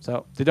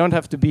 So they don't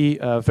have to be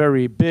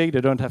very big,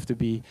 they don't have to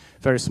be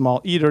very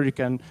small either. You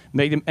can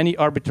make them any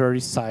arbitrary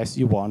size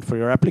you want for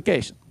your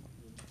application.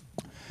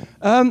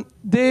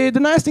 The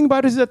nice thing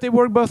about it is that they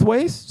work both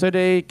ways. So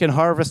they can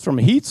harvest from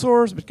a heat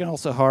source, but can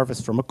also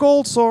harvest from a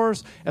cold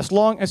source, as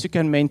long as you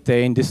can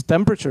maintain this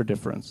temperature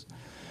difference.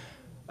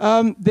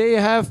 They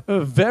have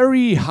a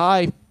very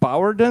high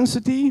power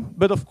density,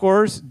 but of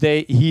course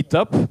they heat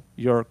up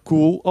your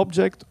cool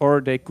object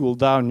or they cool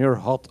down your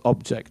hot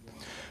object.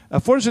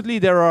 Fortunately,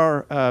 there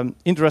are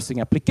interesting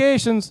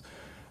applications.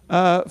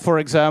 For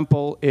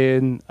example,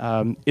 in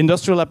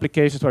industrial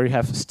applications where you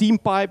have steam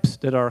pipes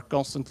that are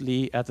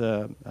constantly at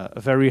a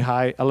very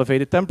high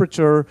elevated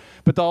temperature,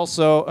 but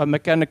also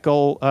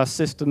mechanical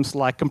systems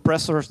like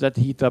compressors that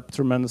heat up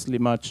tremendously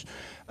much.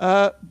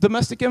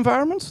 Domestic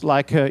environments,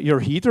 like your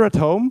heater at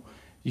home,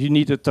 you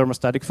need a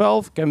thermostatic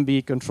valve, can be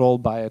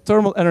controlled by a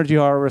thermal energy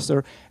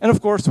harvester. And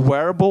of course,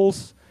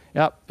 wearables.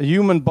 Yeah, the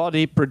human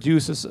body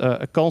produces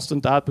a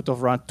constant output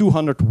of around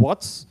 200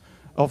 watts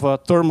of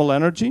thermal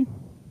energy.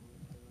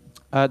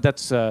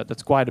 That's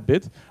quite a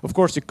bit. Of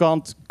course, you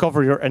can't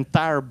cover your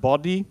entire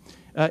body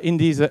in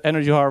these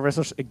energy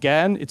harvesters.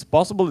 Again, it's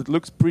possible. It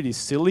looks pretty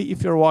silly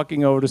if you're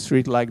walking over the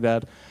street like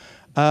that.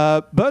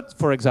 But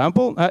for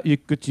example, you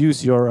could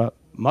use your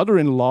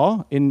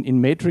mother-in-law in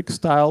matrix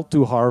style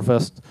to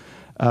harvest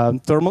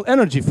thermal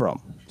energy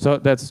from. So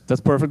that's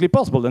perfectly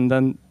possible. And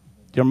then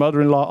your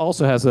mother-in-law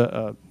also has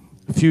a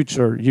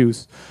future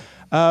use.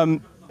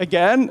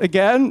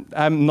 Again,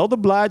 I'm not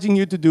obliging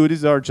you to do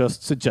this, are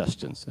just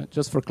suggestions,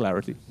 just for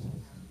clarity.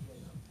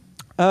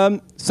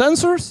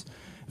 Sensors,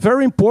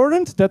 very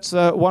important. That's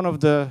one of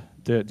the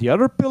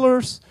other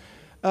pillars.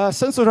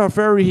 Sensors are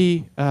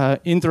very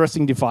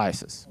interesting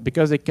devices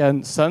because they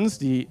can sense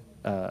the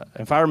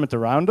environment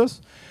around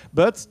us,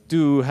 but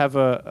to have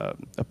a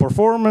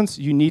performance,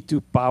 you need to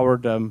power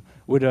them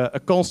with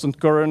a constant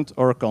current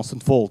or a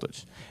constant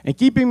voltage. And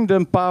keeping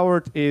them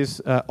powered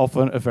is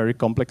often a very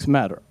complex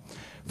matter.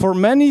 For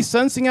many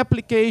sensing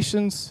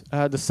applications,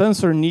 the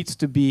sensor needs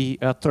to be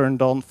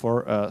turned on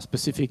for a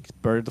specific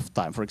period of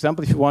time. For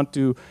example, if you want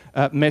to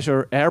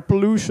measure air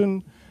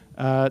pollution,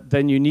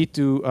 then you need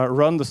to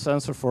run the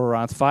sensor for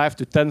around 5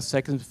 to 10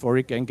 seconds before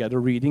you can get a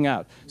reading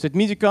out. So it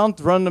means you can't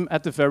run them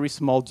at a very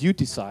small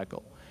duty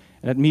cycle.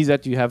 And that means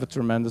that you have a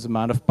tremendous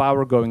amount of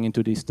power going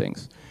into these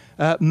things.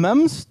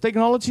 MEMS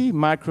technology,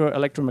 micro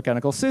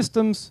electromechanical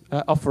systems,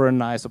 offer a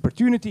nice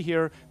opportunity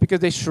here because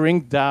they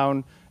shrink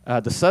down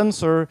the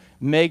sensor,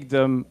 make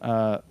them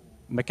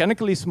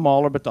mechanically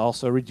smaller, but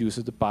also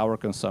reduces the power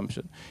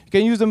consumption. You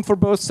can use them for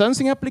both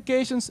sensing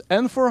applications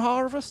and for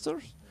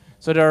harvesters.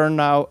 So there are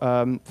now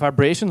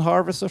vibration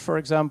harvesters, for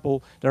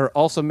example, that are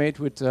also made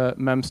with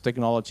MEMS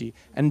technology,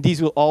 and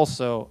these will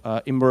also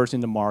emerge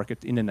in the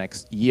market in the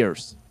next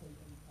years.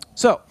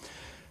 So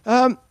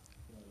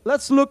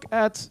let's look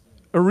at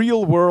a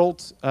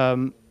real-world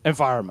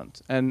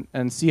environment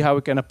and see how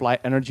we can apply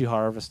energy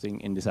harvesting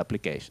in this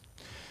application.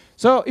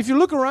 So if you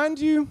look around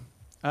you,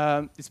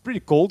 it's pretty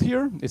cold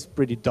here, it's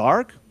pretty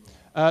dark.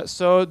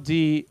 So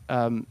the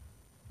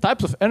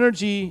types of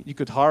energy you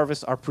could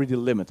harvest are pretty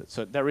limited.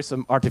 So there is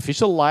some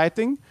artificial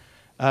lighting.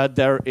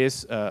 There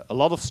is a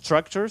lot of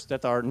structures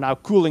that are now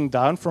cooling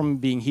down from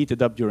being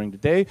heated up during the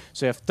day.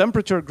 So you have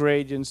temperature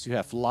gradients, you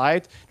have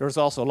light. There's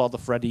also a lot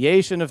of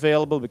radiation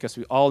available because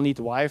we all need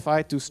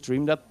Wi-Fi to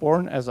stream that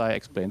porn, as I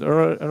explained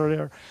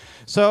earlier.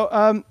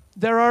 So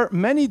there are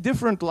many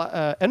different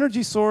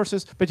energy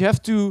sources, but you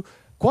have to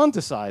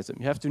quantize them.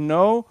 You have to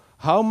know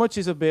how much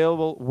is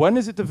available, when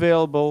is it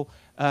available,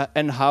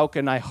 and how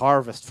can I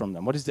harvest from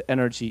them? What is the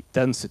energy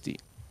density?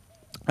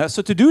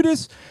 So to do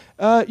this,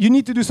 you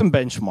need to do some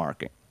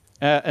benchmarking.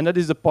 And that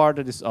is the part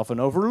that is often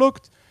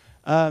overlooked.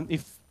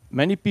 If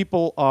many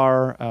people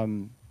are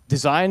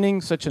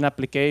designing such an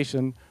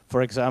application,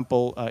 for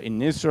example, in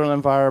an industrial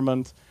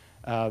environment,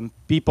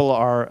 people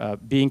are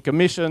being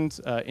commissioned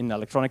in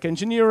electronic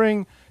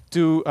engineering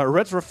to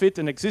retrofit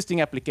an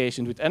existing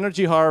application with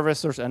energy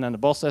harvesters, and then the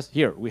boss says,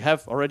 here, we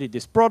have already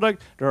this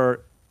product, there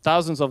are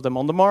thousands of them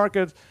on the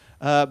market,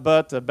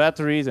 but the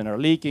batteries and are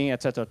leaking,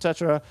 etc.,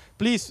 etc.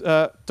 Please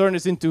turn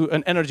this into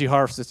an energy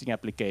harvesting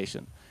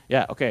application.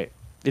 Yeah, okay,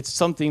 it's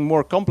something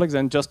more complex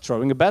than just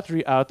throwing a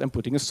battery out and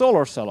putting a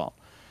solar cell on.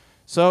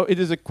 So it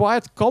is a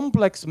quite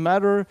complex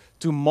matter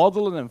to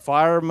model an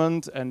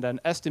environment and then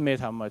estimate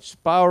how much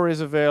power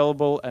is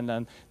available and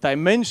then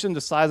dimension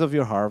the size of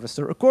your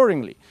harvester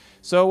accordingly.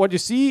 So what you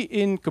see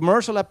in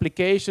commercial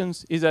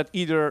applications is that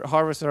either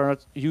harvesters are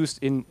used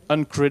in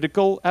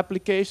uncritical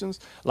applications,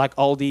 like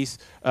all these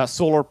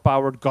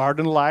solar-powered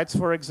garden lights,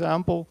 for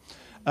example,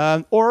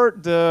 or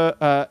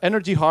the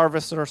energy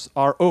harvesters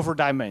are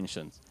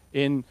over-dimensioned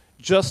in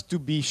just to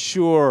be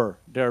sure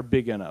they're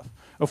big enough.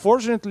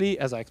 Unfortunately,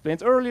 as I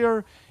explained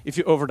earlier, if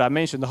you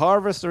over-dimension the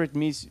harvester, it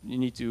means you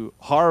need to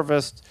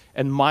harvest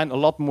and mine a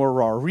lot more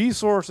raw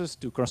resources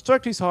to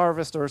construct these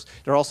harvesters.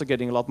 They're also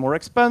getting a lot more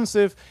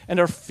expensive, and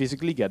they're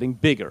physically getting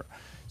bigger.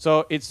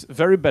 So it's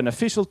very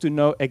beneficial to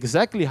know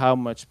exactly how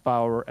much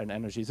power and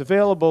energy is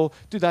available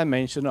to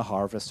dimension a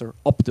harvester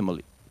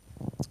optimally.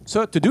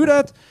 So to do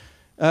that,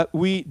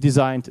 we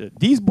designed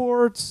these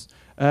boards.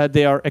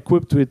 They are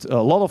equipped with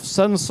a lot of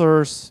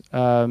sensors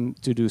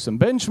to do some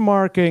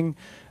benchmarking.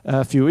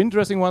 A few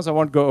interesting ones. I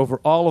won't go over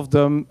all of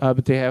them,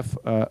 but they have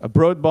a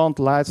broadband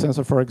light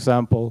sensor, for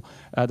example,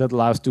 that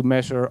allows to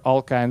measure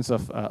all kinds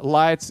of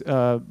light,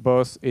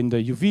 both in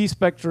the UV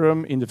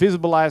spectrum, in the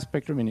visible light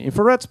spectrum, in the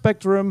infrared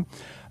spectrum.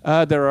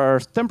 There are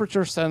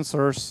temperature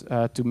sensors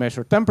to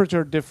measure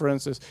temperature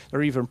differences. There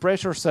are even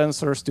pressure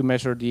sensors to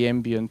measure the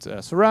ambient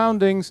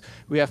surroundings.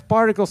 We have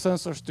particle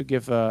sensors to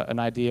give an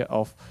idea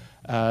of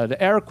the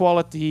air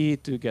quality,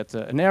 to get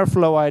an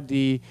airflow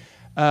ID.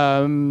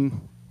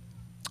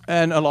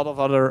 And a lot of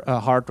other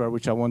hardware,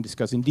 which I won't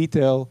discuss in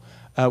detail,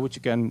 which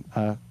you can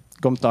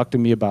come talk to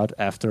me about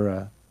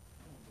after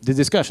the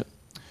discussion.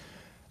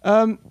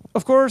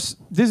 Of course,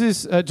 this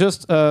is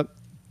just a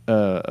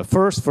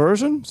first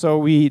version. So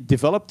we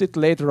developed it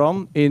later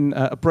on in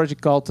a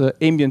project called the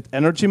Ambient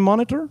Energy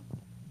Monitor.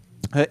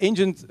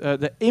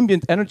 The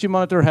Ambient Energy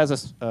Monitor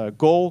has a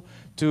goal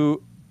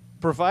to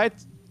provide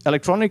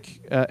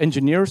electronic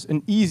engineers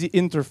an easy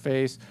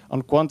interface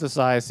on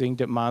quantizing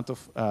the amount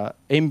of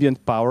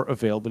ambient power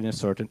available in a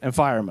certain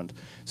environment.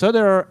 So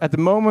there are, at the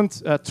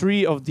moment,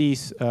 3 of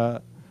these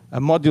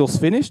modules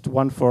finished,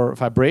 one for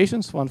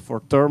vibrations, one for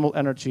thermal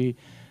energy,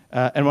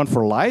 and one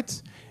for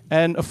light.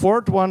 And a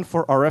 4th one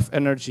for RF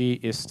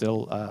energy is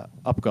still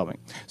upcoming.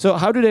 So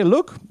how do they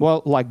look?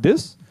 Well, like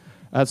this.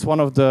 That's one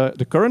of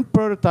the current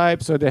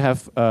prototypes. So they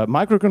have a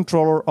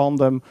microcontroller on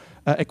them,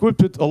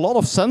 equipped with a lot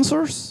of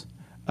sensors.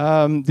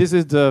 This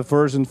is the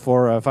version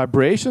for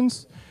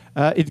vibrations.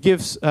 It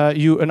gives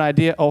you an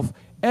idea of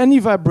any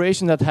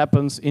vibration that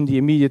happens in the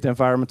immediate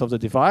environment of the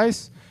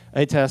device.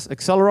 It has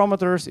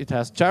accelerometers, it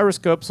has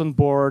gyroscopes on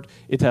board,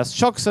 it has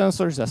shock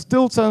sensors, it has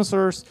tilt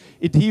sensors.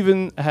 It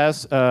even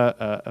has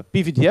a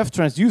PVDF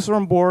transducer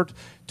on board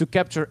to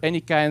capture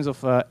any kinds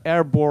of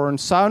airborne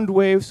sound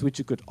waves, which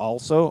you could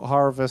also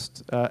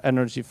harvest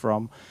energy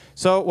from.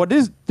 So what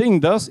this thing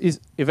does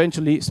is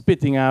eventually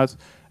spitting out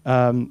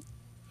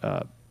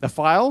a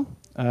file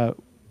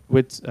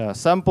with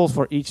samples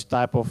for each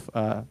type of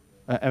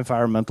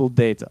environmental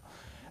data.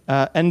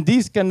 And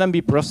these can then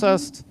be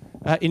processed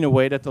in a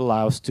way that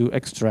allows to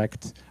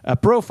extract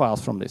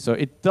profiles from this. So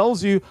it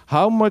tells you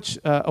how much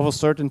of a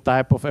certain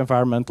type of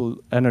environmental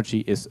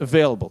energy is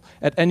available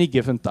at any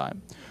given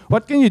time.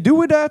 What can you do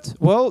with that?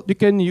 Well, you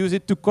can use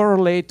it to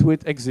correlate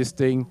with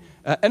existing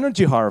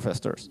energy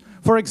harvesters.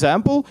 For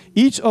example,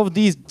 each of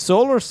these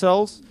solar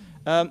cells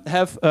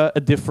have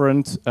a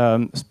different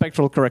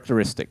spectral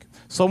characteristic.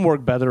 Some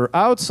work better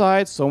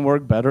outside, some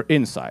work better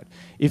inside.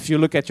 If you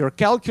look at your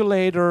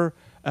calculator,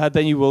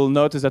 then you will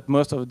notice that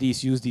most of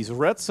these use these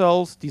red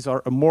cells. These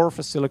are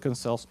amorphous silicon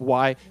cells.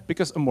 Why?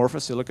 Because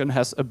amorphous silicon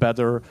has a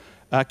better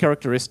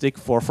characteristic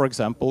for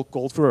example,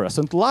 cold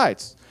fluorescent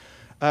lights.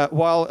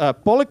 While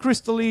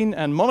polycrystalline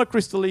and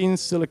monocrystalline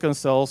silicon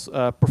cells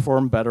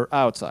perform better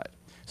outside.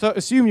 So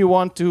assume you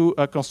want to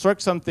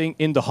construct something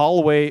in the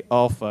hallway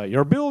of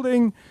your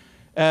building,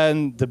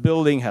 and the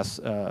building has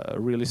a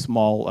really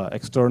small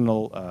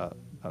external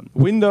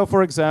window,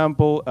 for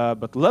example,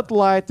 but LED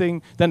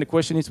lighting. Then the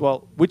question is,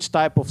 well, which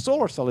type of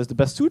solar cell is the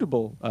best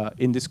suitable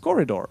in this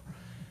corridor?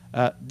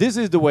 This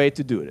is the way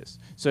to do this.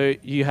 So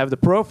you have the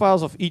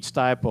profiles of each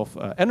type of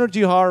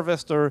energy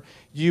harvester.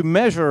 You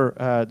measure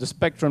the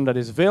spectrum that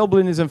is available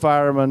in this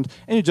environment,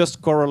 and you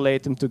just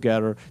correlate them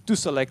together to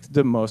select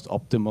the most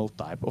optimal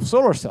type of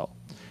solar cell.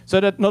 So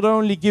that not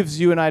only gives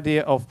you an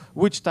idea of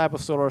which type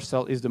of solar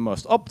cell is the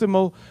most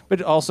optimal,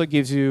 but it also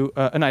gives you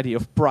an idea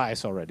of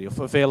price already, of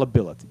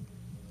availability.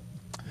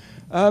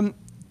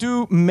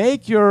 To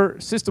make your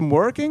system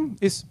working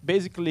is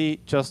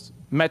basically just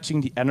matching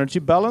the energy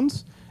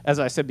balance. As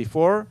I said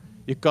before,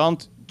 you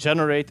can't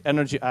generate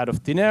energy out of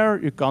thin air,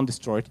 you can't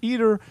destroy it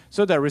either,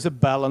 so there is a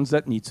balance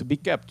that needs to be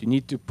kept. You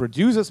need to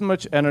produce as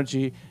much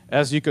energy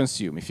as you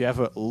consume. If you have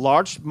a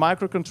large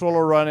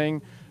microcontroller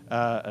running,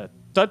 a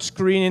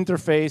touchscreen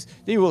interface,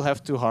 then you will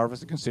have to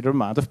harvest a considerable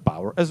amount of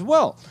power as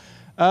well.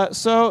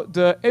 So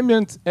the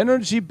ambient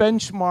energy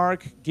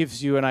benchmark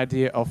gives you an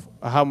idea of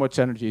how much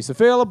energy is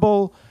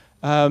available.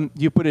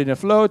 You put it in a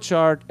flow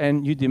chart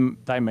and you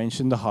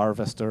dimension the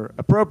harvester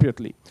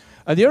appropriately.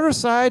 On the other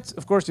side,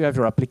 of course, you have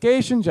your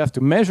applications. You have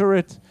to measure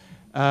it.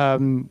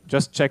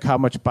 Just check how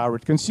much power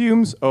it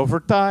consumes over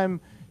time.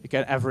 You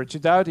can average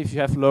it out if you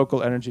have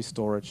local energy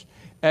storage.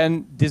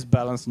 And this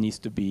balance needs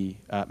to be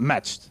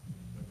matched.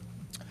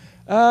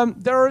 There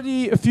are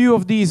already a few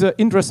of these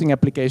interesting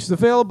applications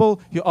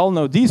available. You all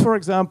know these, for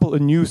example, a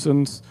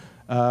nuisance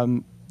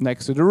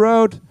next to the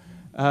road.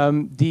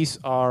 These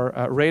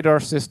are radar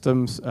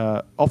systems,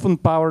 often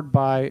powered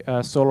by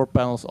solar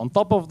panels on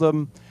top of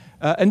them.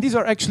 And these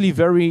are actually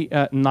very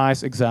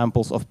nice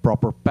examples of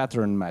proper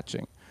pattern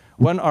matching.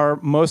 When are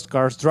most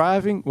cars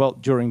driving? Well,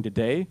 during the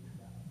day,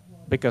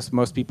 because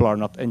most people are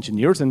not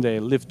engineers and they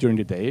live during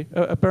the day,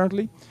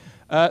 apparently.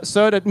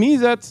 So that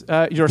means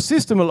that your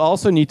system will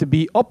also need to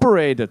be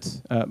operated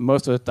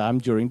most of the time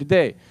during the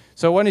day.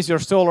 So when is your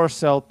solar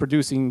cell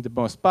producing the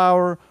most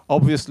power?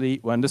 Obviously,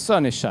 when the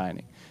sun is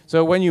shining.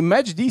 So when you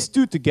match these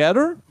two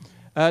together,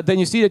 then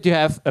you see that you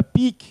have a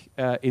peak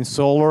in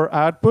solar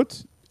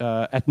output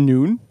at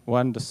noon,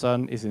 when the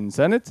sun is in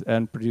zenith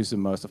and produces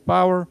most of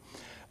power.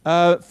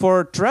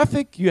 For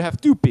traffic, you have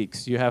two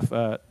peaks. You have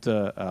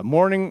the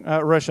morning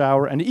rush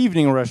hour and the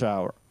evening rush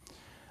hour.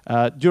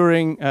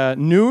 During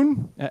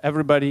noon,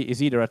 everybody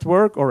is either at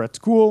work or at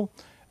school,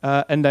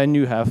 and then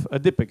you have a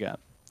dip again.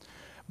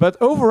 But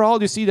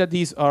overall, you see that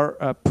these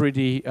are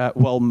pretty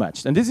well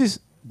matched. And this is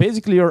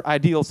basically your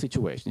ideal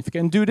situation. If you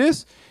can do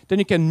this, then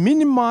you can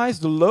minimize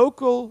the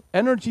local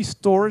energy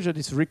storage that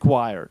is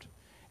required.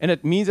 And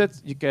it means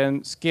that you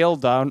can scale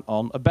down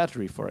on a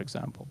battery, for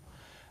example.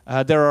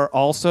 There are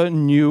also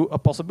new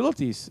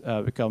possibilities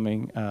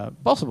becoming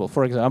possible.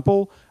 For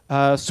example,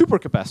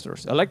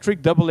 supercapacitors,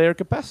 electric double-layer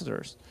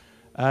capacitors.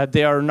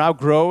 They are now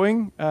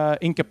growing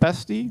in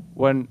capacity.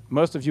 When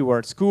most of you were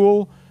at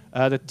school,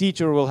 the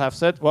teacher will have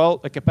said, well,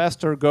 a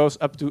capacitor goes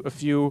up to a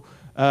few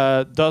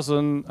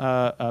dozen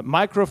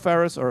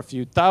microfarads or a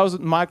few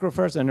thousand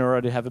microfarads, and you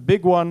already have a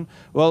big one.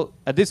 Well,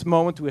 at this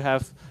moment, we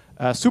have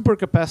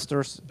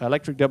supercapacitors,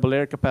 electric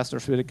double-layer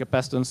capacitors with a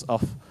capacitance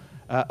of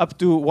up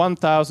to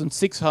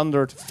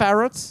 1,600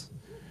 farads,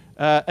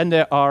 and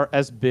they are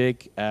as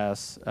big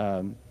as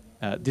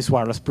this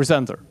wireless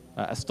presenter,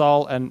 as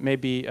tall and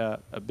maybe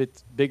a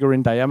bit bigger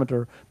in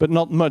diameter, but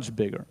not much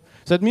bigger.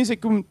 So that means you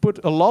can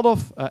put a lot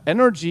of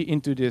energy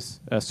into these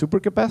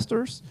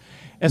supercapacitors,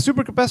 and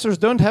supercapacitors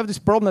don't have this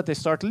problem that they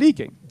start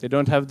leaking. They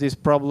don't have this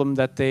problem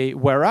that they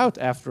wear out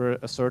after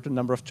a certain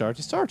number of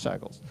charge-discharge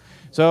cycles.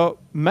 So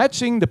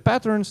matching the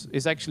patterns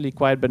is actually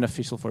quite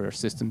beneficial for your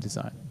system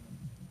design.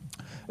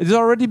 It is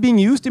already being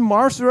used in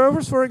Mars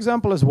rovers, for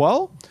example, as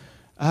well.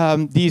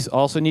 These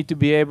also need to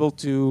be able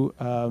to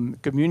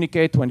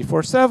communicate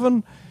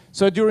 24/7.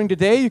 So during the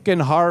day, you can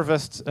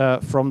harvest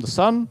from the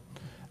sun.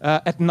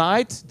 At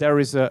night, there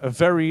is a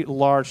very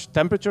large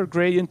temperature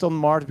gradient on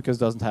Mars because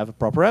it doesn't have a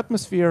proper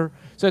atmosphere.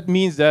 So it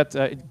means that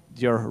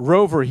your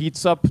rover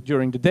heats up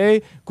during the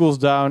day, cools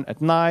down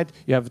at night.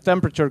 You have a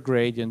temperature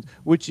gradient,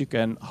 which you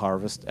can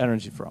harvest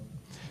energy from.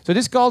 So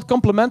this is called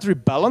complementary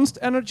balanced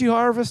energy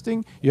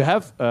harvesting. You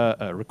have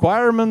a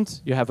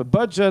requirement, you have a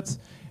budget,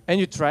 and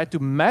you try to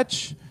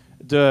match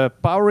the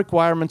power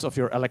requirements of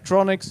your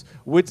electronics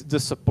with the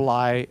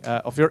supply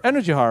of your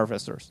energy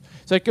harvesters.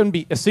 So it can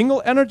be a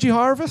single energy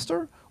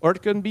harvester, or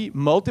it can be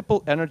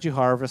multiple energy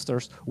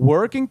harvesters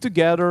working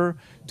together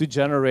to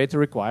generate the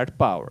required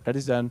power. That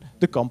is then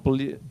the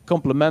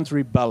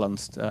complementary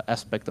balanced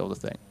aspect of the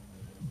thing.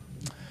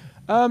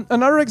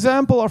 Another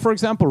example are, for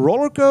example,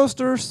 roller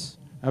coasters.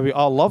 And we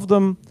all love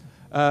them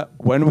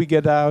when we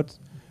get out.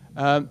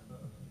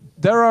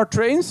 There are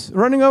trains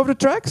running over the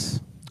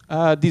tracks.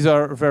 These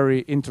are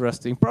very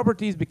interesting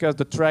properties because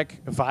the track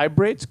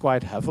vibrates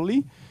quite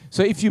heavily.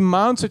 So if you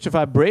mount such a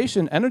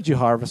vibration energy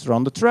harvester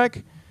on the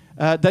track,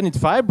 then it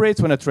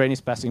vibrates when a train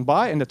is passing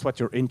by, and that's what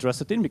you're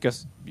interested in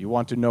because you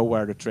want to know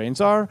where the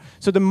trains are.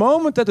 So the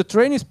moment that the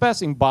train is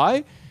passing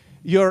by,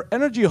 your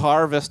energy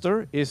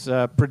harvester is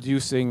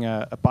producing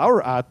a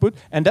power output,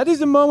 and that is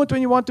the moment when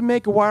you want to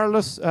make a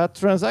wireless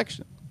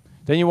transaction.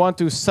 Then you want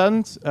to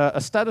send a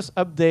status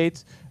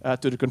update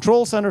to the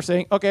control center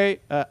saying, okay,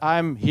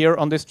 I'm here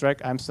on this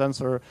track, I'm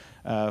sensor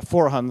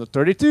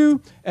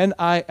 432, and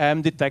I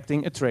am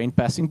detecting a train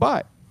passing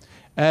by.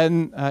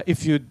 And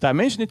if you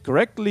dimension it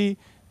correctly,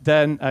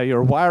 then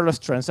your wireless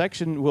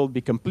transaction will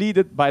be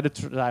completed by the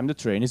time the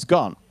train is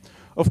gone.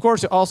 Of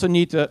course, you also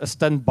need a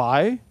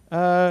standby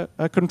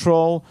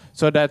control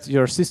so that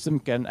your system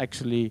can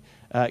actually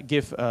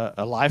give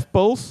a live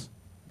pulse,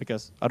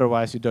 because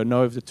otherwise you don't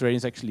know if the train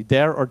is actually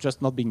there or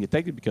just not being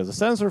detected because the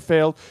sensor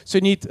failed. So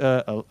you need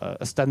a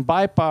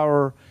standby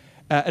power,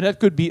 and that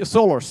could be a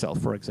solar cell,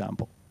 for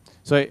example.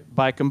 So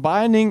by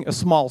combining a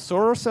small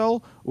solar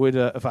cell with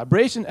a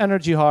vibration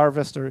energy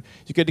harvester,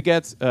 you could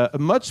get a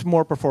much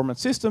more performant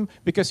system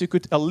because you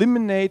could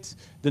eliminate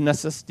the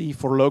necessity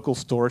for local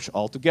storage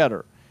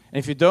altogether. And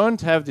if you don't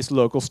have this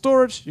local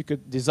storage, you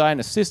could design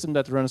a system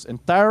that runs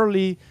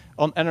entirely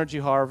on energy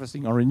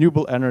harvesting, on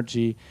renewable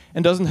energy,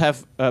 and doesn't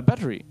have a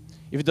battery.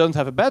 If it doesn't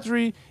have a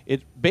battery,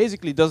 it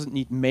basically doesn't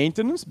need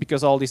maintenance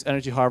because all these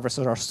energy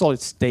harvesters are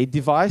solid-state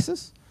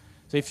devices.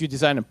 So if you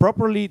design them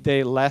properly,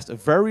 they last a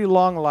very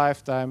long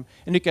lifetime,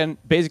 and you can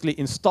basically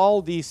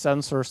install these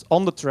sensors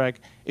on the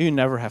track, and you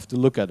never have to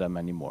look at them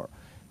anymore.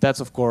 That's,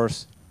 of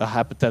course, a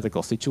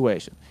hypothetical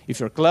situation. If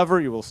you're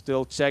clever, you will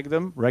still check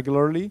them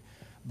regularly,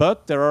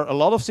 but there are a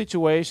lot of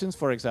situations,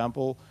 for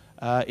example,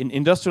 in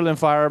industrial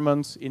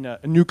environments, in a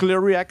nuclear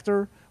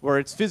reactor, where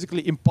it's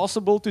physically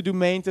impossible to do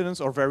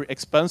maintenance or very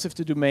expensive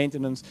to do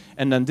maintenance,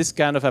 and then this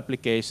kind of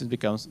application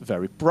becomes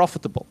very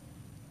profitable.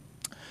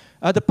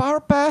 The power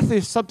path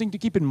is something to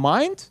keep in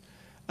mind.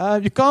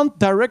 You can't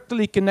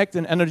directly connect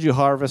an energy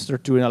harvester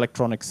to an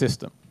electronic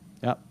system.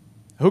 Yeah.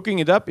 Hooking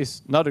it up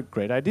is not a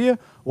great idea.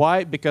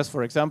 Why? Because,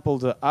 for example,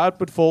 the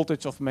output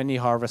voltage of many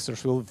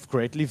harvesters will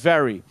greatly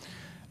vary.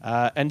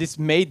 And this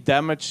may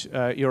damage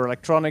your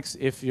electronics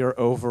if you're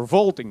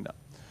overvolting them.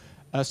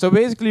 So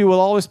basically, you will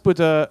always put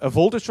a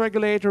voltage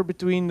regulator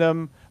between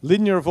them.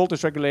 Linear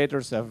voltage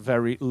regulators have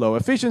very low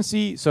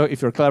efficiency. So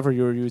if you're clever,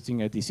 you're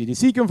using a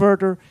DC-DC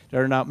converter.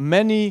 There are now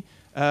many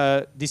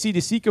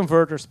DC-DC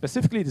converters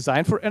specifically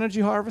designed for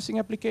energy harvesting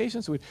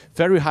applications with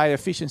very high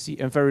efficiency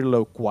and very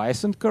low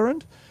quiescent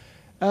current.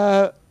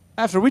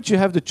 After which you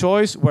have the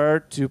choice where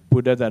to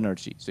put that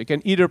energy. So you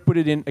can either put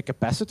it in a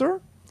capacitor,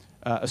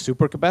 a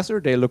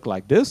supercapacitor. They look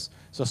like this.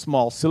 So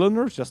small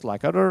cylinders, just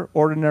like other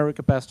ordinary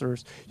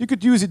capacitors. You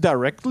could use it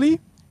directly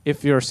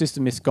if your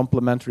system is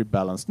complementary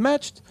balanced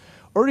matched,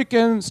 or you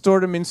can store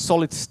them in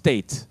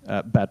solid-state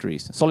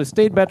batteries.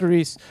 Solid-state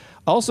batteries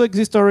also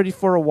exist already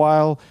for a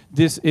while.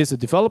 This is a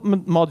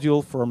development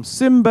module from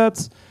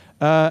Simbet,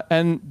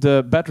 and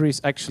the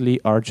batteries actually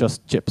are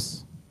just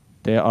chips.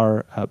 They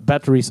are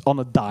batteries on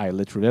a die,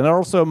 literally. And they're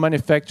also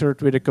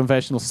manufactured with a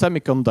conventional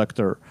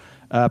semiconductor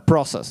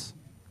process.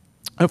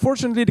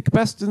 Unfortunately, the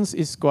capacitance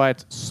is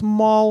quite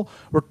small.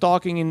 We're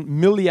talking in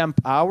milliamp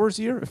hours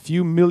here, a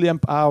few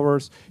milliamp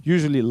hours,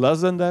 usually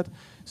less than that.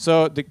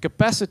 So the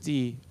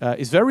capacity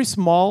is very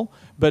small,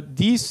 but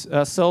these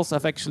cells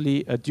have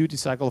actually a duty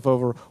cycle of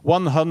over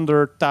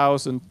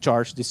 100,000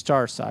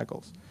 charge-discharge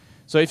cycles.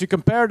 So if you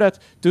compare that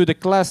to the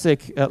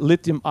classic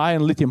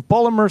lithium-ion, lithium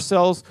polymer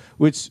cells,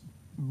 which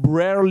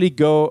rarely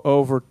go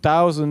over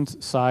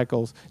 1,000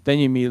 cycles, then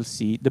you immediately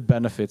see the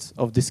benefits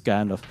of this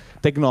kind of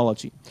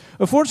technology.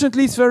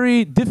 Unfortunately, it's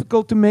very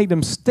difficult to make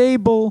them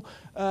stable.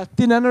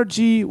 Thin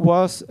Energy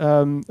was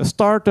a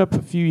startup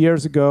a few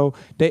years ago.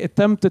 They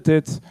attempted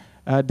it.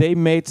 They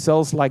made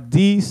cells like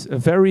these,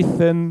 very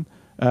thin,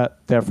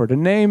 therefore the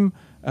name.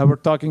 We're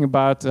talking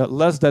about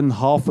less than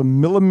 0.5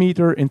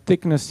 millimeter in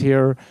thickness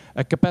here,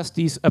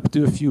 capacities up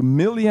to a few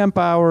milliamp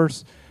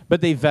hours, but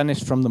they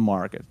vanished from the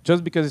market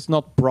just because it's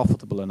not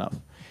profitable enough.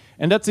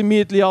 And that's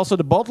immediately also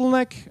the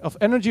bottleneck of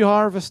energy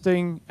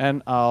harvesting,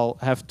 and I'll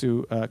have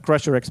to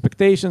crush your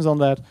expectations on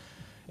that.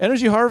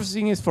 Energy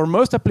harvesting is, for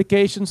most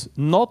applications,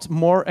 not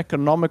more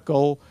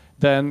economical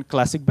than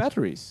classic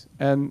batteries.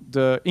 And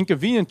the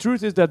inconvenient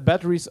truth is that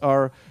batteries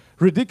are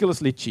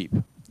ridiculously cheap.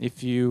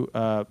 If you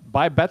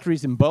buy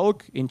batteries in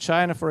bulk in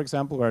China, for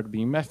example, where they're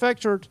being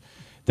manufactured,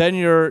 then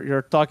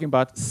you're talking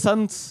about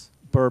cents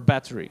per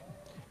battery.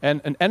 And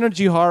an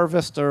energy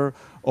harvester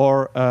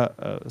or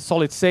a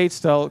solid-state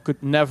cell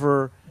could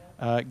never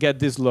get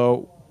this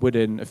low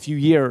within a few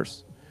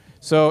years.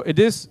 So it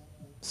is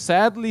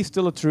sadly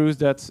still a truth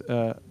that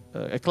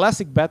a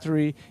classic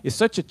battery is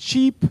such a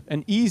cheap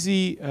and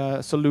easy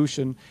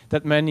solution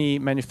that many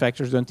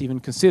manufacturers don't even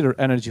consider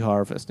energy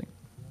harvesting.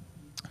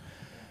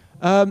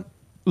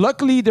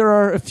 Luckily, there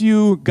are a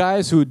few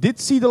guys who did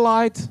see the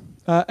light.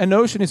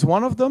 Enocean is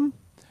one of them.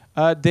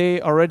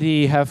 They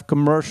already have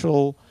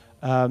commercial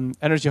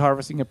energy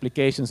harvesting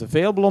applications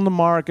available on the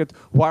market.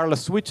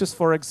 Wireless switches,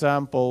 for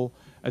example,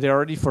 they're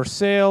already for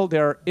sale.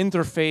 They're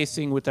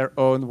interfacing with their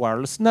own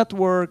wireless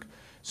network.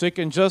 So you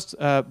can just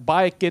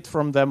buy a kit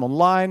from them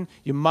online.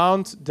 You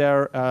mount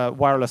their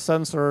wireless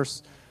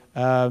sensors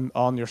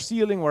on your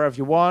ceiling, wherever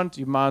you want.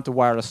 You mount a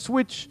wireless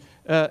switch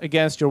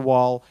against your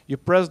wall. You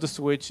press the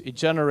switch. It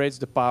generates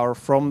the power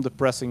from the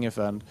pressing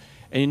event.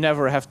 And you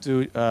never have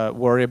to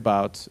worry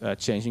about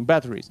changing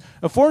batteries.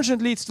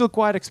 Unfortunately, it's still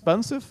quite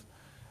expensive.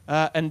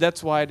 And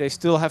that's why they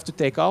still have to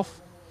take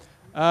off.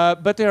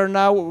 But they are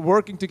now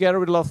working together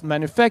with a lot of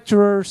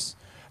manufacturers.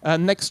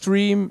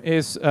 Nextstream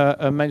is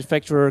a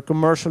manufacturer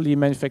commercially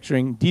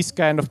manufacturing these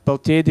kind of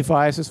Peltier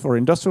devices for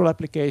industrial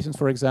applications,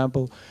 for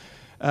example.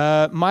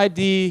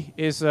 MyD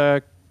is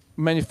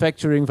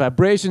manufacturing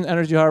vibration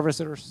energy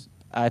harvesters.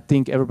 I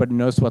think everybody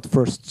knows what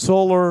First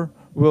Solar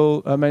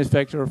will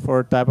manufacture for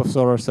a type of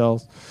solar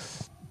cells.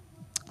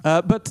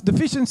 But the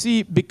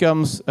efficiency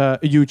becomes a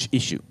huge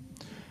issue.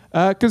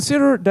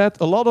 Consider that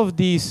a lot of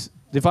these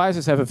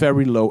devices have a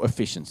very low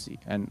efficiency,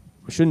 and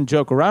we shouldn't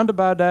joke around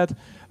about that.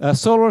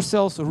 Solar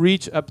cells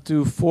reach up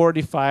to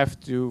 45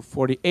 to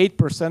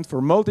 48%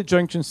 for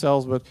multi-junction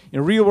cells, but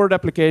in real-world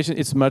application,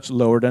 it's much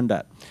lower than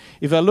that.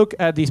 If I look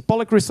at these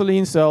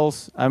polycrystalline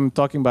cells, I'm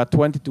talking about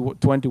 20 to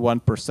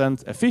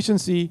 21%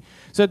 efficiency.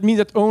 So it means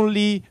that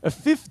only a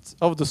fifth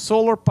of the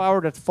solar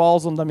power that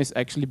falls on them is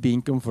actually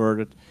being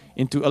converted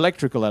into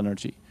electrical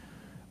energy.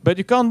 But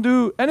you can't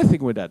do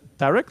anything with that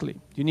directly.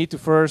 You need to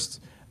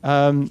first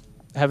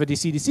have a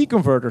DC-DC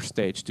converter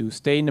stage to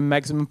stay in the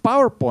maximum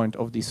power point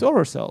of these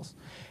solar cells.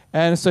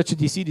 And such a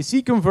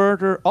DC-DC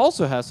converter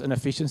also has an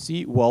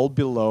efficiency well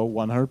below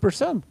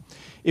 100%.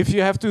 If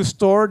you have to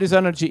store this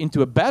energy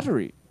into a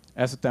battery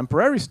as a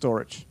temporary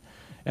storage,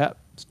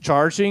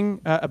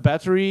 charging a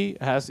battery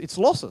has its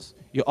losses.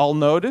 You all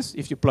notice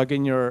if you plug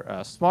in your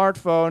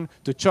smartphone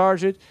to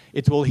charge it,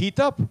 it will heat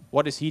up.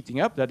 What is heating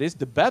up? That is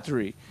the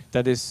battery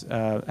that is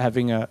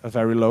having a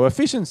very low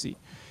efficiency.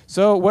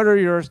 So whether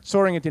you're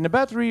storing it in a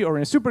battery or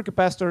in a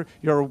supercapacitor,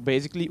 you're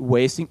basically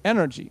wasting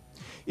energy.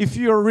 If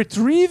you're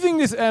retrieving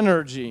this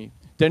energy,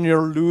 then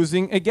you're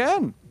losing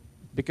again,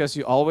 because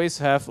you always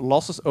have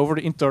losses over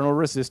the internal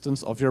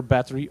resistance of your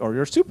battery or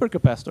your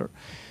supercapacitor.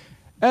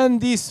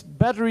 And these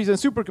batteries and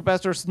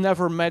supercapacitors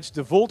never match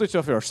the voltage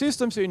of your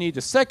system, so you need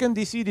a second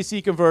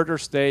DC-DC converter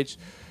stage,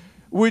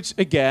 which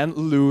again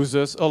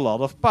loses a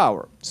lot of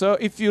power. So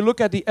if you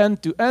look at the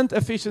end-to-end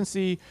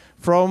efficiency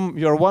from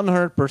your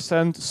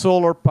 100%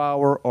 solar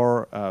power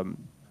or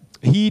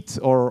heat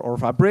or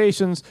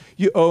vibrations,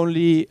 you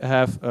only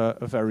have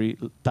a very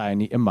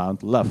tiny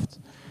amount left.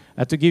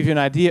 To give you an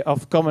idea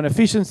of common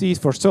efficiencies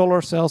for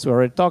solar cells, we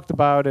already talked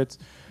about it,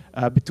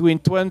 between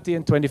 20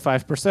 and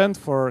 25%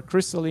 for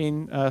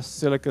crystalline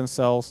silicon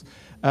cells.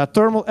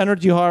 Thermal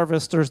energy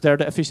harvesters, there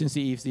the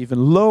efficiency is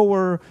even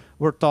lower.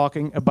 We're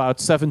talking about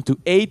 7 to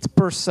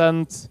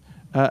 8%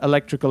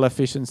 electrical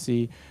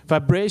efficiency.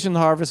 Vibration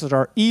harvesters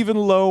are even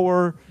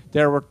lower.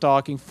 There we're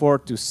talking 4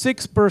 to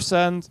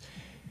 6%.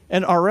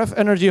 And RF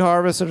energy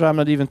harvesters, I'm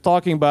not even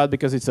talking about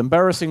because it's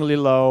embarrassingly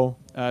low.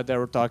 There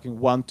we're talking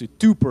 1 to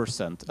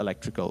 2%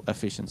 electrical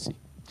efficiency.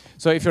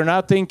 So if you're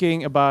now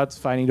thinking about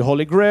finding the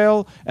Holy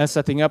Grail and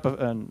setting up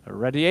a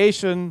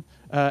radiation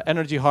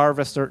energy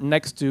harvester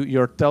next to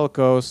your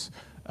telco's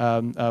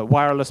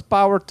wireless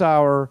power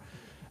tower,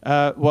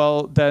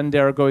 well, then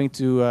they're going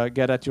to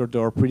get at your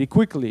door pretty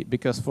quickly,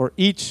 because for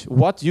each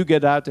watt you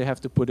get out, they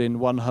have to put in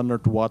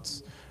 100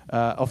 watts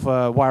of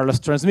wireless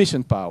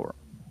transmission power.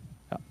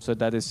 So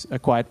that is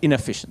quite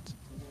inefficient.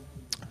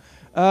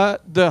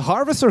 The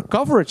harvester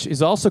coverage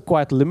is also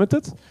quite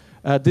limited.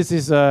 This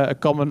is a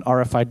common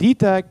RFID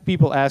tag.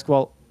 People ask,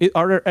 well,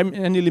 are there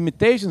any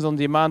limitations on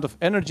the amount of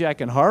energy I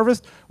can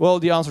harvest? Well,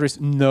 the answer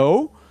is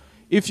no.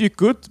 If you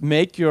could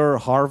make your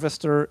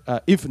harvester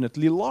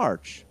infinitely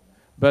large.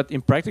 But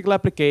in practical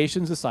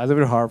applications, the size of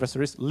your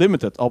harvester is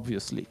limited,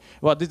 obviously.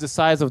 What is the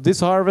size of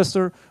this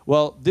harvester?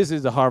 Well, this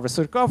is the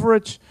harvester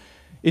coverage.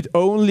 It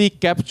only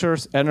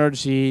captures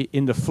energy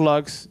in the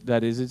flux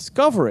that is it's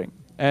covering,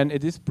 and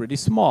it is pretty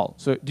small.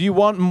 So do you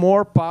want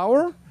more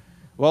power?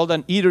 Well,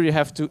 then either you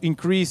have to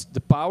increase the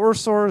power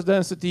source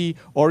density,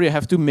 or you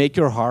have to make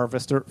your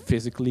harvester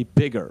physically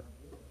bigger.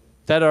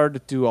 That are the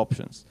two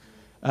options.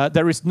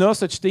 There is no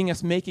such thing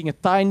as making a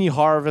tiny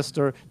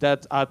harvester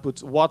that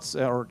outputs watts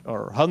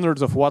or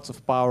hundreds of watts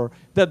of power.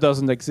 That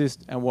doesn't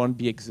exist and won't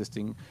be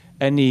existing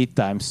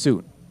anytime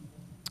soon.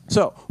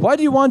 So why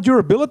do you want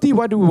durability?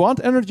 Why do we want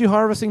energy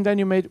harvesting? Then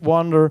you may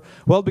wonder,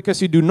 well, because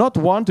you do not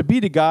want to be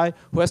the guy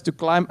who has to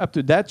climb up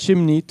to that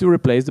chimney to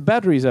replace the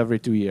batteries every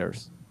 2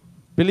 years.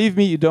 Believe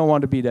me, you don't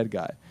want to be that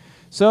guy.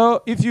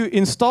 So if you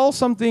install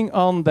something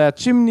on that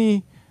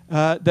chimney,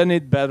 then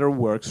it better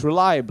works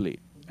reliably.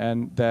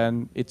 And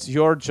then it's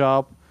your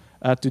job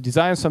to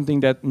design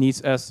something that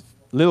needs as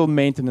little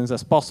maintenance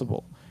as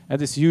possible.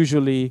 And it's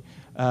usually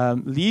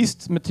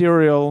leased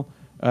material,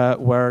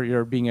 where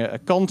you're being a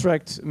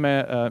contract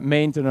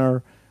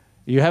maintainer.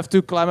 You have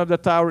to climb up the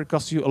tower. It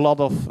costs you a lot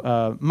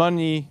of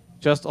money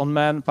just on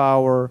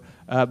manpower,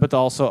 but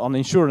also on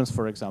insurance,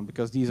 for example,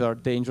 because these are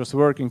dangerous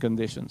working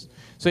conditions.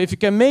 So if you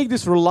can make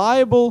this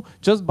reliable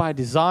just by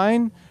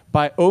design,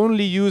 by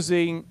only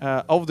using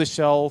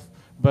off-the-shelf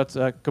but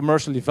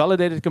commercially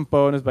validated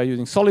components, by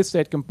using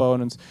solid-state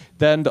components,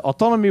 then the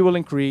autonomy will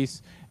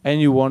increase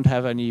and you won't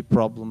have any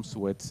problems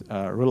with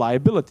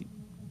reliability.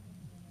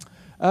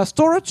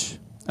 Storage.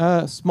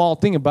 Small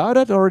thing about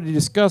it, already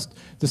discussed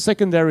the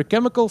secondary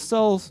chemical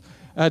cells.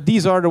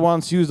 These are the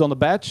ones used on the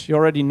batch. You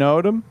already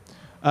know them.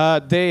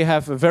 They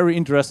have very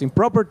interesting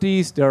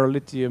properties. They are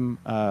lithium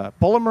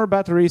polymer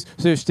batteries.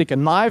 So you stick a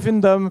knife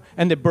in them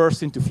and they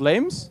burst into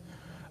flames.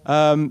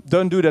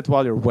 Don't do that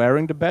while you're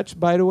wearing the batch,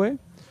 by the way.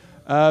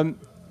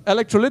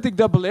 Electrolytic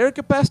double-layer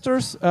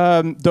capacitors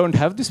don't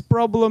have this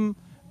problem,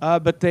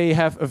 but they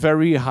have a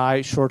very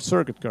high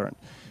short-circuit current.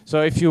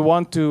 So if you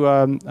want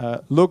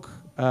to look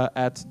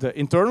at the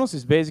internals,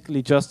 it's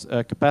basically just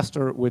a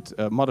capacitor with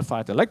a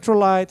modified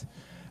electrolyte,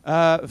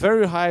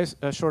 very high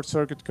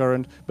short-circuit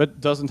current,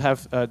 but doesn't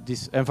have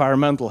this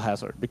environmental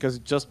hazard because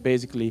it's just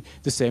basically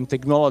the same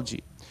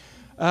technology.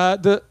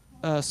 The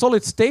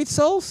solid-state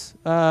cells,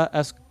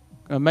 as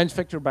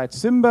manufactured by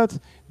Simbat,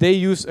 they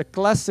use a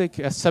classic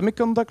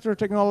semiconductor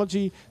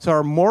technology, so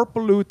are more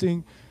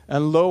polluting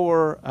and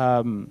lower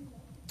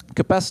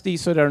capacity,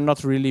 so they're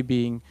not really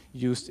being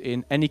used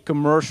in any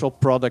commercial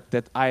product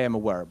that I am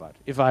aware about.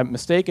 If I'm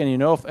mistaken and you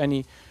know of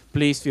any,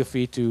 please feel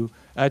free to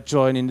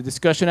join in the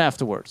discussion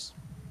afterwards.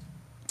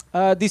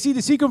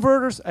 DC-DC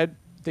converters, I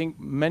think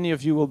many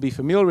of you will be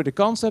familiar with the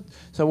concept,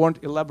 so I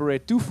won't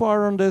elaborate too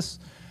far on this.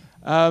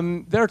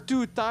 There are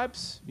two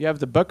types. You have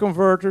the buck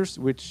converters,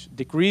 which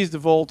decrease the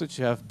voltage.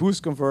 You have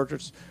boost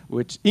converters,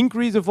 which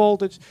increase the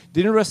voltage.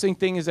 The interesting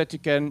thing is that you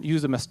can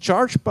use them as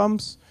charge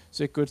pumps,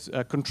 so you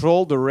could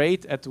control the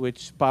rate at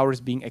which power is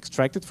being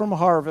extracted from a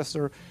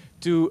harvester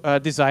to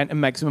design a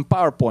maximum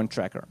power point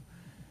tracker.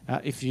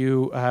 If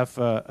you have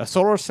a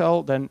solar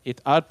cell, then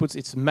it outputs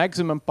its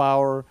maximum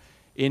power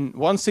in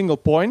one single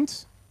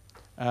point,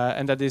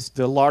 and that is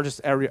the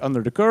largest area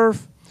under the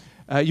curve.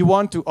 You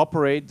want to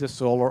operate the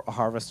solar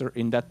harvester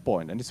in that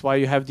point. And that's why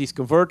you have these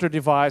converter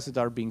devices that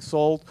are being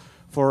sold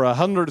for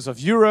hundreds of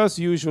euros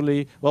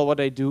usually. Well, what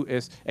they do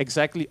is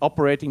exactly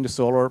operating the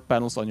solar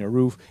panels on your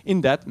roof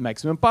in that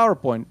maximum power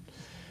point.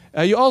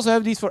 You also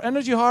have these for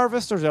energy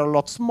harvesters. They're a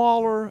lot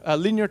smaller.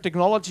 Linear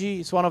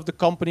Technology is one of the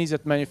companies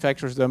that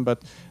manufactures them,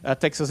 but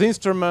Texas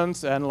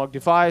Instruments, Analog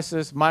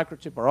Devices,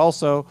 Microchip are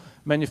also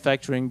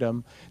manufacturing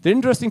them. The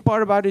interesting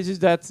part about it is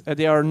that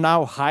they are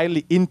now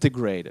highly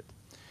integrated.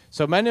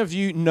 So many of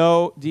you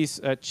know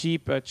these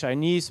cheap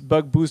Chinese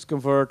buck boost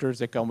converters.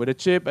 They come with a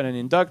chip and an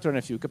inductor and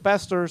a few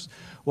capacitors.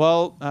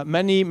 Well,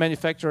 many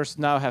manufacturers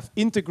now have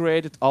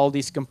integrated all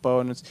these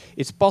components.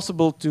 It's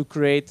possible to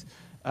create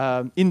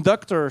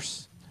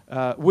inductors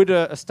with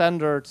a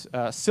standard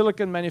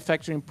silicon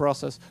manufacturing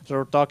process. So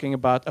we're talking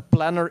about a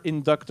planar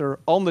inductor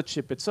on the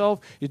chip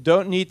itself. You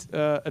don't need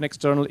an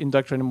external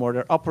inductor anymore.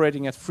 They're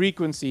operating at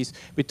frequencies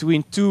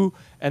between 2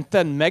 and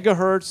 10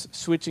 megahertz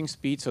switching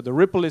speed. So the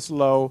ripple is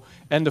low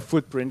and the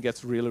footprint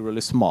gets really,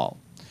 really small.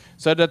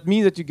 So that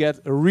means that you get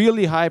a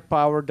really high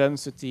power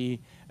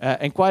density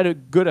and quite a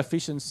good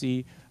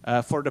efficiency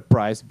for the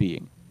price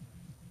being.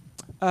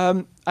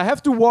 I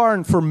have to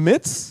warn for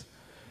myths.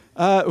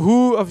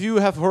 Who of you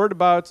have heard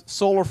about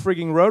solar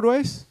frigging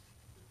roadways?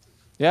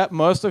 Yeah,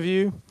 most of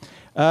you.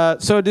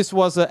 So this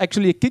was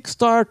actually a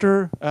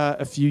Kickstarter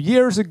a few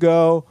years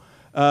ago.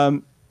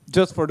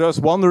 Just for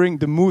those wondering,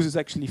 the moose is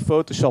actually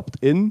photoshopped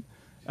in,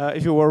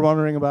 if you were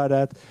wondering about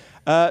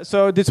that.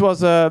 So this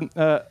was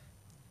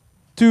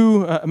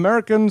two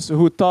Americans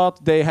who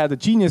thought they had a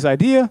genius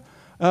idea.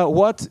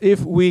 What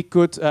if we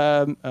could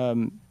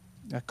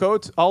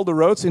coat all the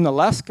roads in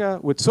Alaska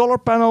with solar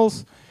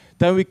panels?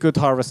 Then we could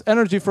harvest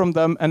energy from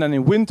them, and then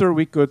in winter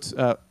we could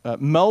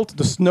melt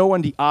the snow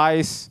and the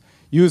ice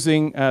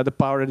using the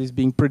power that is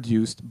being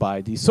produced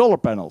by these solar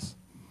panels.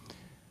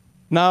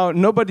 Now,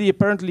 nobody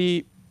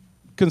apparently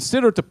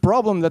considered the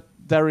problem that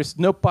there is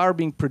no power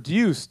being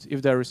produced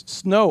if there is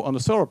snow on the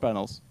solar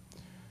panels.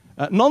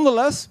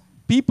 Nonetheless,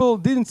 people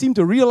didn't seem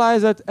to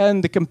realize that,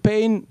 and the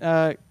campaign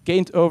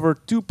gained over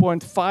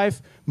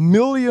 $2.5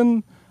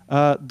 million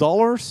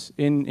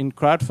in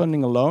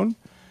crowdfunding alone.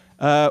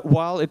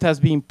 While it has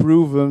been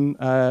proven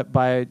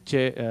by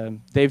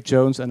Dave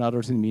Jones and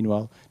others in the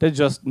meanwhile, that it's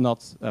just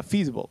not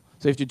feasible.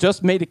 So if you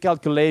just made a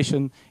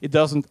calculation, it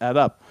doesn't add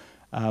up.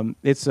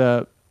 It's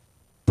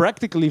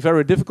practically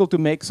very difficult to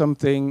make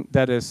something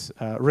that is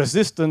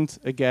resistant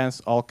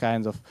against all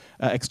kinds of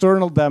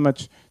external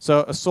damage.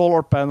 So a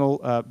solar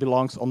panel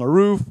belongs on a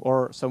roof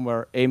or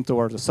somewhere aimed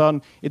towards the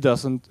sun. It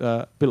doesn't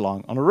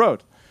belong on a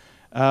road.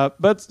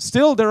 But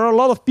still, there are a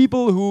lot of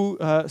people who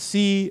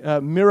see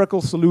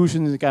miracle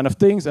solutions and kind of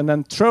things and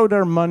then throw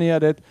their money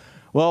at it.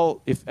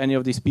 Well, if any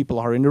of these people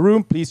are in the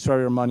room, please throw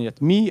your money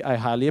at me. I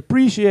highly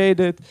appreciate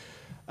it.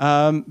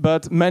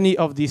 But many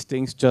of these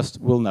things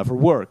just will never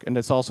work. And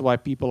that's also why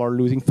people are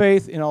losing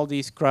faith in all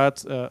these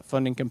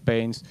crowdfunding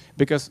campaigns,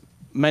 because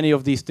many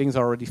of these things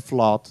are already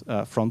flawed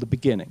from the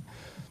beginning.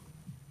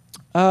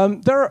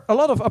 There are a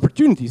lot of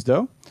opportunities,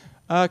 though.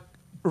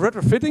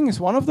 Retrofitting is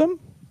one of them.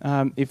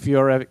 If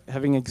you're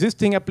having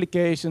existing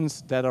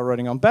applications that are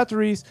running on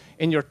batteries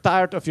and you're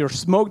tired of your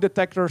smoke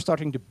detector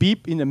starting to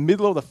beep in the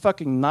middle of the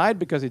fucking night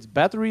because its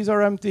batteries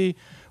are empty,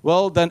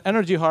 well, then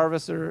energy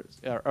harvesters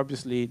are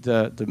obviously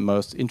the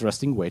most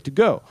interesting way to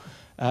go.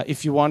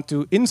 If you want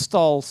to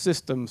install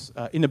systems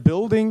in a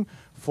building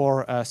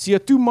for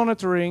CO2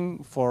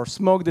 monitoring, for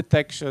smoke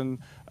detection,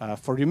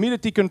 for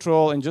humidity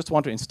control, and just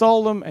want to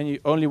install them, and you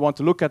only want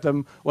to look at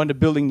them when the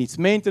building needs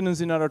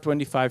maintenance in another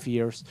 25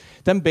 years,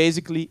 then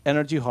basically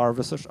energy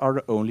harvesters are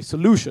the only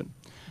solution.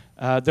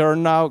 There are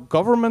now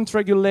government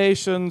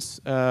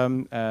regulations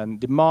and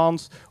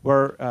demands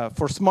where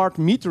for smart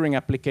metering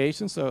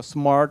applications, so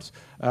smart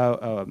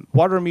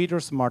water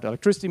meters, smart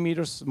electricity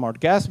meters,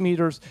 smart gas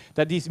meters,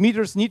 that these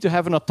meters need to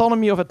have an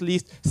autonomy of at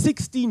least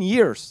 16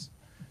 years.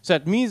 So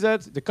that means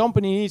that the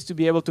company needs to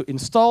be able to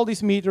install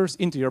these meters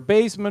into your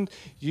basement.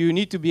 You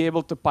need to be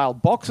able to pile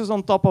boxes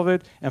on top of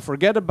it and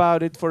forget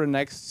about it for the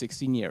next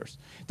 16 years.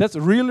 That's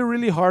really,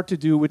 really hard to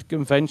do with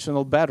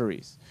conventional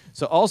batteries.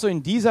 So also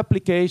in these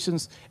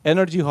applications,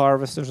 energy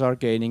harvesters are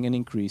gaining an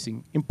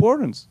increasing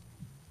importance.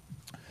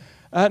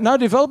 Now,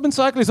 development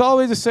cycle is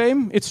always the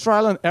same. It's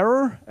trial and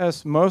error,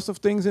 as most of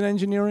things in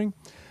engineering.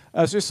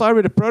 So you start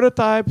with a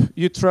prototype.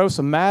 You throw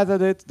some math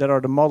at it. That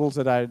are the models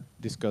that I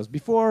discussed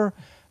before.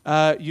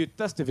 You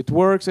test if it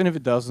works, and if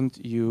it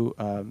doesn't, you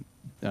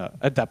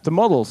adapt the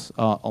models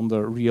on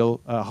the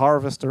real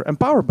harvester and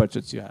power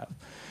budgets you have.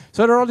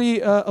 So there are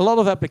already a lot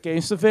of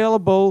applications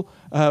available,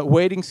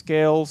 weighting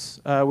scales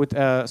with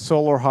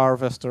solar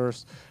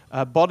harvesters,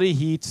 body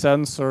heat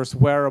sensors,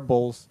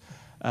 wearables.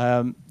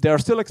 They are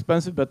still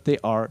expensive, but they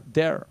are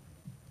there.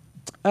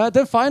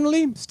 Then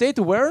finally, state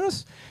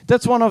awareness.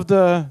 That's one of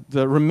the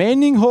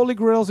remaining holy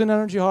grails in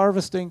energy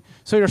harvesting.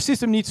 So your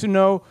system needs to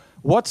know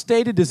what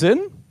state it is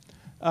in.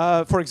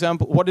 For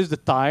example, what is the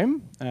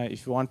time?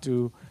 If you want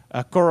to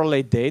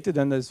correlate data,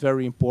 then that's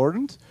very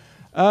important.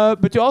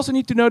 But you also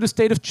need to know the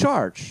state of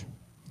charge.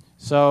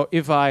 So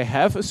if I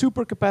have a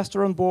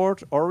supercapacitor on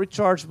board, or a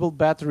rechargeable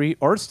battery,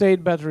 or a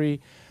state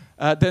battery,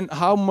 then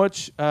how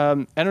much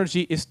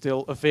energy is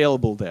still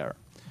available there?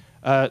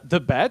 The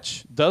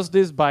batch does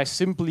this by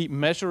simply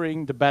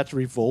measuring the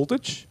battery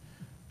voltage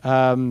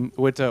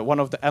with one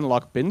of the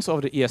analog pins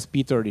of the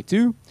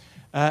ESP32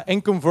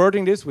 and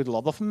converting this with a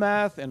lot of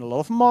math and a lot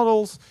of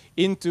models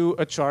into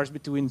a charge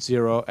between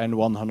 0 and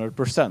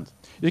 100%.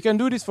 You can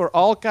do this for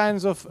all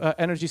kinds of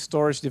energy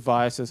storage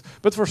devices,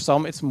 but for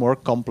some it's more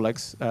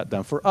complex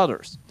than for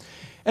others.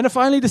 And then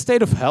finally, the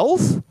state of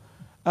health.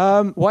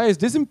 Why is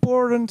this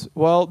important?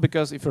 Well,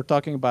 because if you're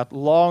talking about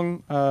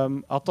long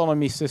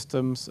autonomy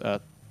systems,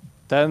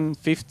 10,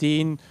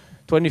 15,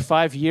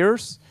 25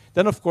 years,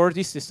 then of course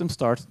these systems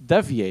start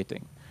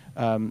deviating.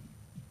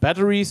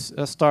 Batteries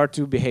start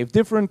to behave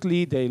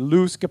differently, they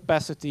lose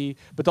capacity,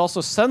 but also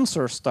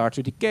sensors start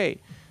to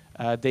decay.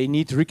 They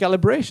need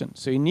recalibration.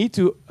 So you need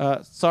to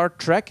start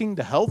tracking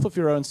the health of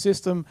your own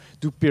system,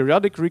 do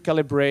periodic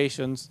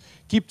recalibrations,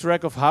 keep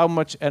track of how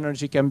much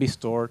energy can be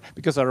stored,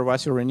 because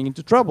otherwise you're running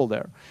into trouble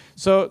there.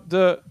 So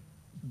the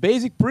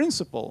basic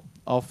principle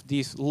of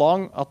these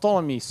long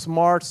autonomy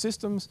smart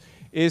systems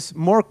is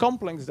more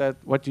complex than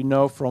what you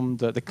know from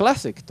the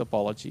classic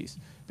topologies,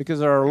 because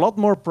there are a lot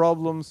more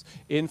problems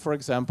in, for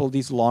example,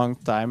 these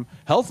long-time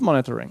health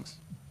monitorings.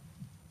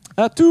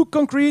 Two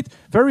concrete,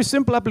 very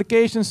simple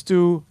applications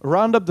to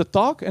round up the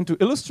talk and to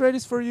illustrate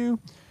this for you.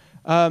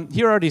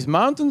 Here are these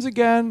mountains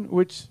again,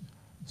 which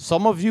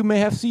some of you may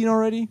have seen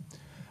already.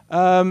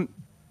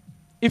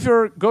 If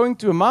you're going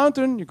to a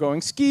mountain, you're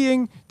going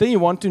skiing, then you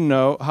want to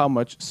know how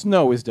much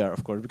snow is there,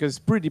 of course, because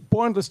it's pretty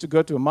pointless to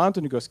go to a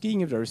mountain to go skiing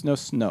if there is no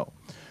snow.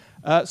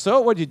 So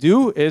what you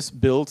do is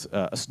build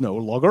a snow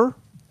logger,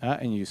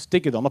 and you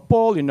stick it on a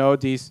pole. You know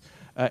these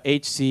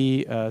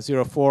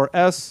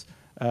HC04S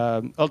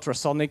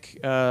ultrasonic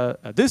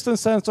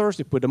distance sensors.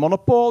 You put them on a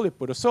pole, you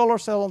put a solar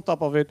cell on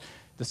top of it.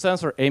 The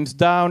sensor aims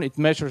down, it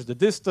measures the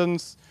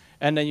distance,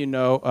 and then you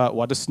know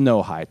what the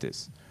snow height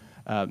is.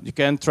 You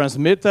can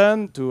transmit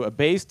then to a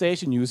base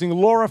station using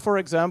LoRa, for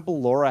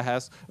example. LoRa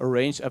has a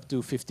range up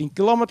to 15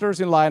 kilometers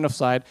in line of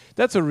sight.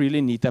 That's a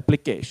really neat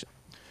application.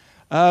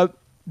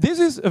 This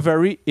is a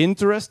very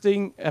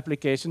interesting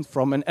application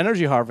from an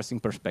energy harvesting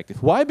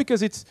perspective. Why?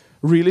 Because it's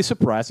really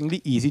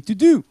surprisingly easy to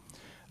do.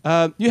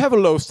 You have a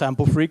low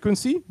sample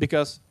frequency,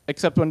 because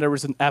except when there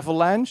is an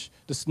avalanche,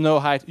 the snow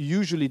height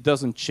usually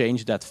doesn't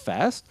change that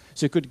fast.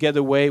 So you could get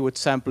away with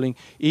sampling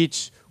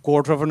each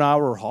quarter of an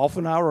hour or half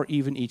an hour or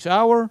even each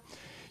hour.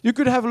 You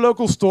could have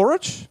local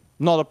storage,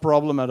 not a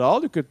problem at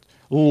all. You could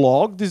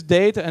log this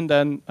data and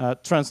then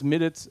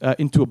transmit it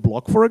into a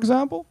block, for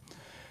example.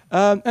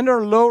 And there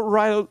are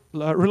low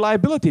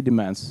reliability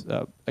demands,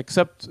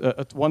 except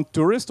at one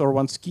tourist or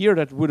one skier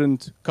that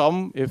wouldn't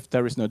come if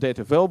there is no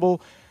data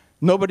available.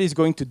 Nobody's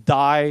going to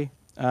die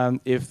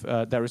if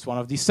there is one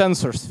of these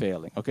sensors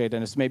failing. Okay,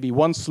 then it's maybe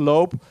one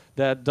slope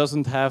that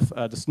doesn't have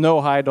the snow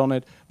height on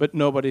it, but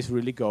nobody's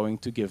really going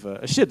to give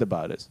a shit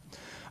about it.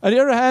 On the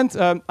other hand,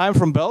 I'm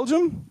from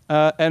Belgium,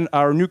 and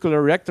our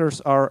nuclear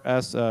reactors are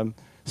as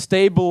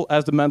stable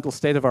as the mental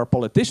state of our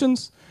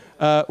politicians,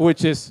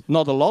 which is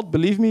not a lot,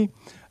 believe me.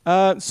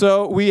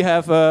 So we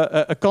have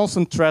a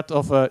constant threat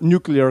of a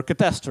nuclear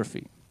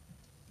catastrophe.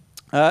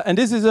 And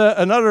this is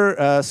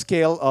another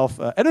scale of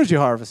energy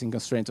harvesting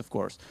constraints, of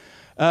course.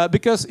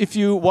 Because if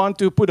you want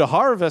to put a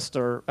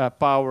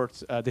harvester-powered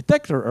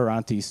detector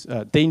around these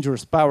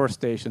dangerous power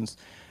stations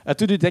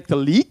to detect a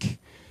leak,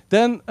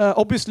 then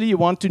obviously you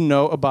want to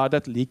know about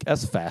that leak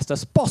as fast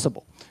as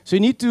possible. So you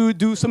need to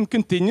do some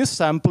continuous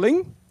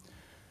sampling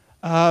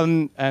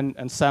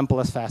and sample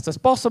as fast as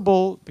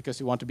possible, because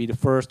you want to be the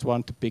first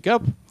one to pick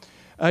up.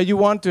 You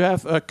want to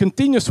have a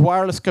continuous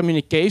wireless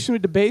communication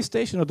with the base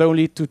station, not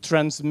only to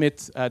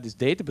transmit this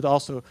data, but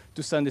also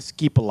to send this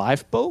keep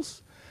alive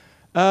pulse.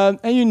 And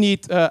you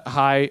need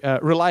high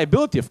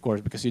reliability, of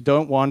course, because you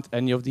don't want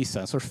any of these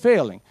sensors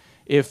failing.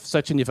 If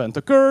such an event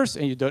occurs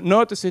and you don't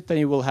notice it, then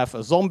you will have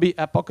a zombie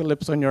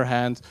apocalypse on your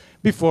hands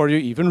before you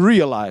even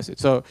realize it.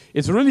 So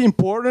it's really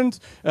important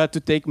to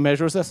take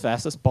measures as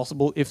fast as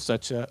possible if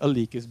such a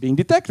leak is being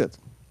detected.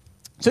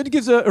 So it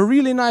gives a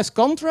really nice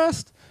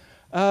contrast.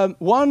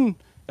 One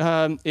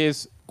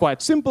is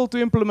quite simple to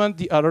implement,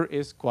 the other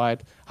is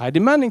quite high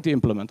demanding to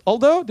implement.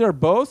 Although they're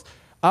both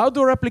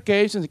outdoor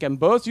applications, you can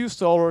both use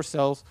solar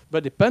cells,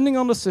 but depending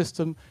on the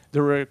system,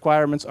 the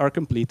requirements are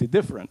completely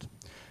different.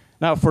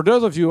 Now, for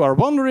those of you who are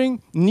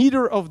wondering,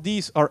 neither of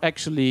these are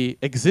actually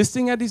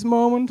existing at this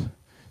moment.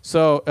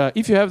 So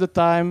if you have the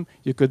time,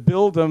 you could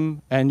build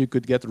them and you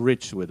could get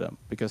rich with them,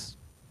 because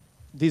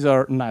these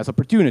are nice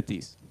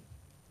opportunities.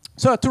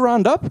 So to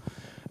round up,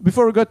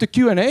 before we go to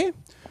Q&A,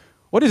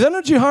 what is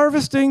energy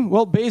harvesting?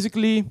 Well,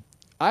 basically,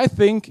 I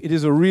think it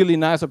is a really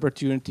nice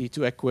opportunity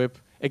to equip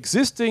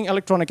existing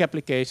electronic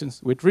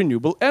applications with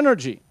renewable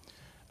energy.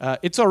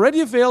 It's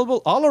already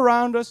available all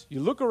around us.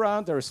 You look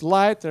around, there is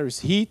light, there is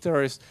heat,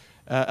 there is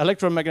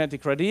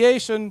electromagnetic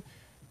radiation.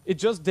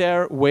 It's just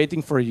there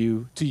waiting for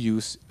you to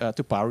use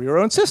to power your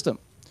own system.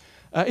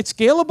 It's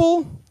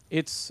scalable,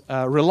 it's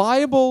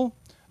reliable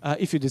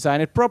if you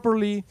design it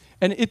properly,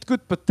 and it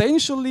could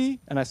potentially,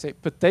 and I say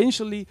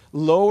potentially,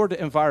 lower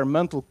the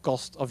environmental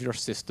cost of your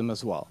system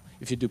as well.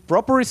 If you do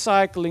proper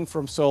recycling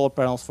from solar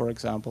panels, for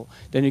example,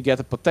 then you get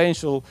the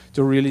potential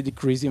to really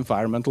decrease the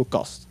environmental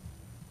cost.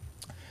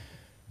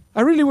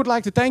 I really would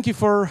like to thank you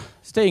for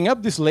staying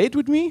up this late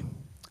with me.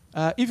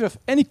 If you have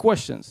any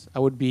questions, I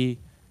would be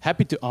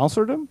happy to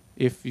answer them.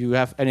 If you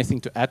have anything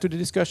to add to the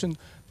discussion,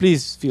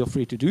 please feel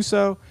free to do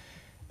so.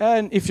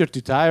 And if you're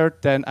too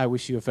tired, then I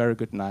wish you a very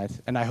good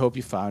night, and I hope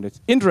you found it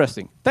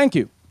interesting. Thank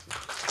you.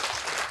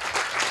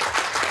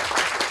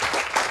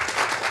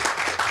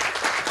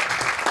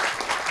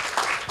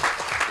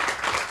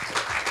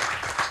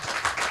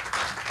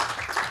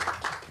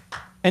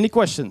 Any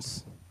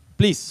questions?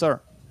 Please, sir.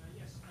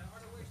 Yes. Are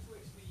there ways to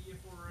actually,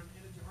 for an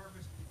energy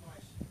harvesting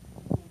device,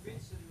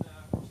 convince,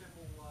 for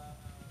example,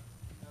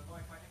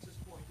 Wi-Fi access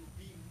point to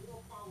beam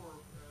more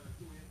power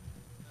to it,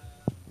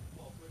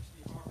 well, to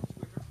actually harvest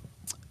quicker?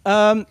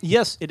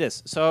 Yes, it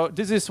is. So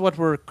this is what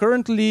we're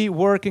currently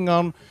working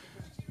on.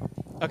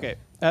 Okay.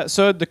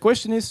 So the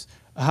question is,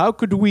 how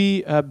could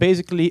we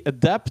basically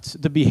adapt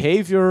the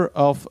behavior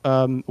of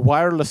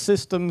wireless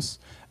systems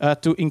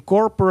to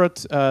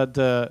incorporate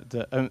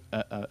the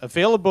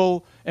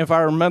available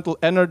environmental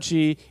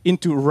energy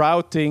into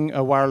routing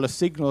wireless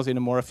signals in a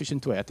more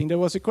efficient way? I think that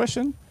was a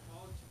question.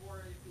 Well, it's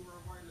more if you are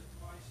a wireless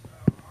device,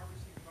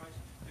 harvesting device,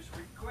 just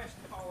request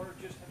power,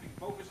 just having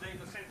bogus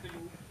data sent to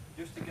you,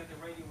 just to get the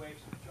radio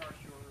waves to charge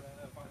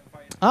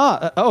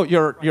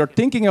your You're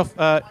thinking of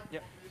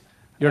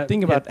you're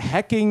thinking about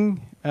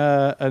hacking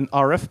an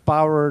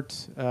RF-powered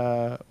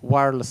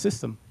wireless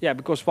system. Yeah,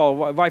 because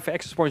Wi-Fi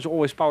access points are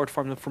always powered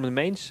from the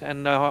mains,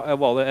 and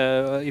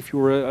if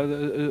you're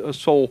a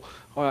sole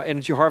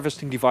energy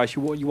harvesting device,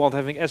 you want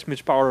having as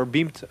much power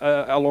beamed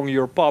along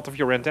your path of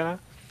your antenna.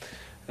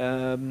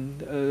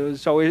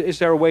 So is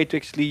there a way to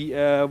actually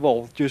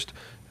just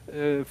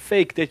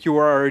fake that you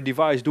are a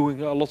device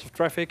doing a lot of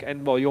traffic,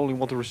 and you only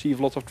want to receive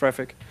lots of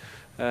traffic?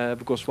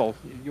 Because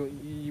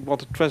you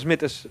want to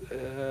transmit as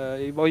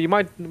you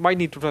might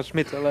need to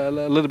transmit a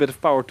little bit of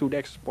power to the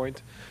access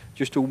point,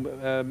 just to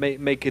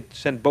make it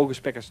send bogus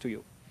packets to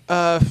you.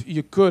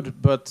 You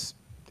could, but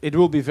it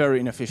will be very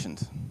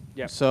inefficient.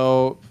 Yeah.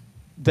 So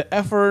the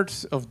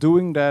effort of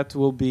doing that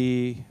will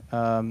be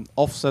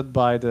offset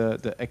by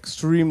the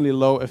extremely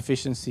low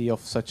efficiency of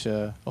such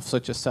a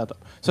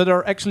setup. So there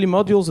are actually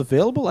modules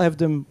available. I have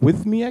them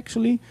with me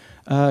actually.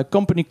 A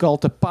company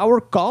called the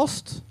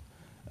PowerCast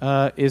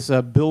is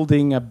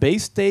building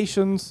base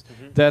stations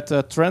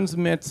that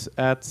transmit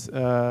at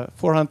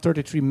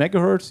 433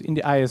 megahertz in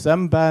the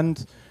ISM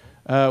band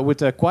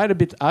with quite a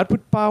bit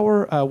output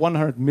power,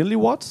 100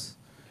 milliwatts,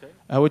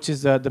 which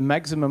is the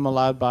maximum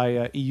allowed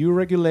by EU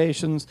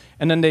regulations.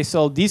 And then they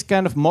sell these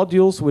kind of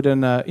modules with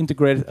an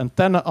integrated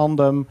antenna on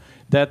them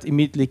that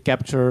immediately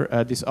capture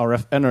this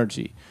RF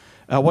energy.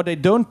 What they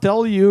don't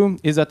tell you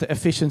is that the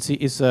efficiency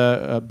is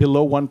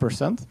below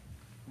 1%.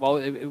 Well,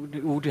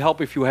 it would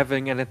help if you're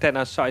having an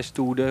antenna size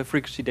to the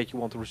frequency that you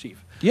want to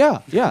receive.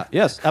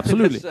 Yes,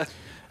 absolutely.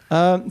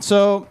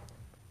 So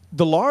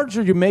the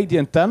larger you make the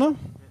antenna,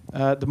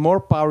 the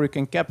more power you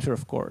can capture,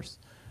 of course.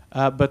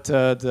 But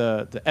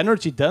the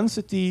energy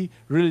density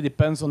really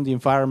depends on the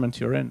environment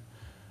you're in.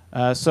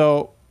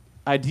 So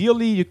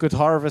ideally, you could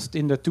harvest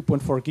in the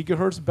 2.4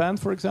 gigahertz band,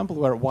 for example,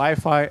 where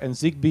Wi-Fi and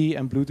Zigbee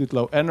and Bluetooth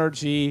Low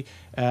Energy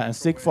and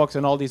Sigfox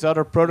and all these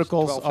other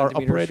protocols are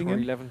operating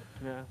in. 11,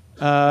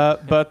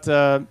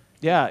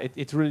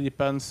 it really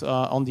depends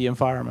on the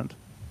environment.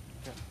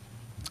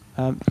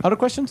 Other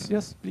questions?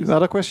 Yes, please.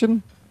 Another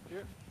question?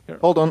 Here.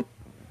 Hold on.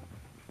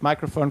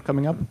 Microphone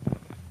coming up.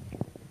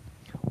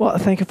 Well,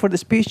 thank you for the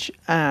speech.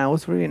 It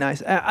was really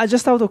nice. I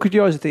just out of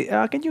curiosity,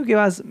 can you give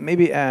us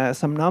maybe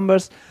some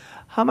numbers?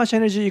 How much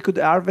energy you could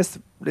harvest,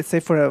 let's say,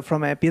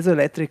 from a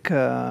piezoelectric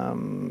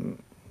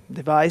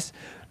device?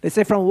 Let's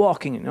say from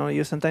walking.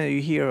 Sometimes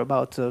you hear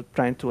about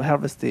trying to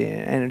harvest the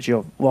energy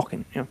of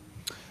walking.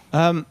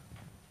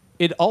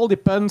 It all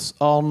depends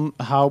on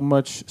how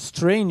much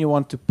strain you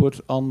want to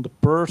put on the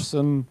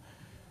person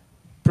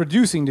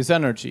producing this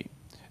energy.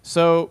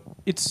 So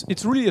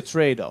it's really a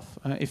trade-off.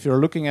 If you're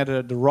looking at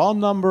the raw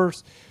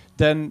numbers,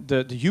 then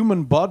the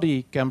human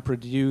body can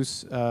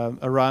produce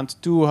around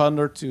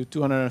 200 to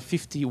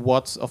 250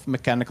 watts of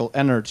mechanical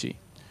energy.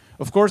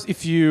 Of course,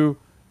 if you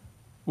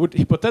would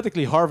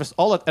hypothetically harvest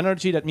all that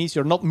energy, that means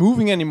you're not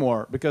moving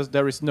anymore because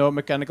there is no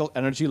mechanical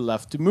energy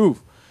left to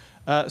move.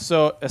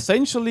 So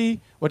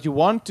essentially, what you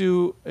want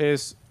to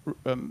is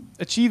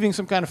achieving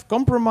some kind of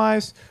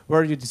compromise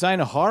where you design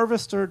a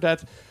harvester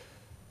that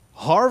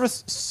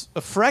harvests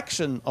a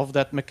fraction of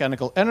that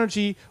mechanical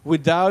energy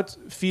without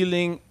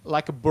feeling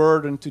like a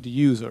burden to the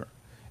user.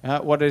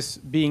 What is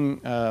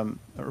being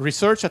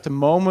researched at the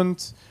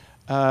moment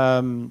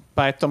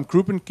by Tom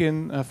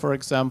Krupenkin, for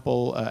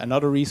example, and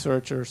other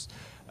researchers,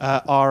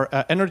 are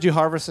energy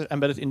harvesters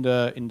embedded in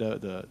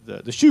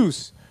the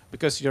shoes.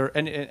 Because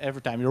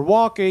every time you're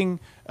walking,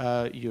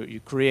 you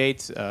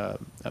create a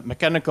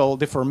mechanical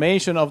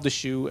deformation of the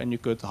shoe, and you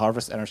could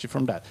harvest energy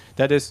from that.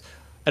 That is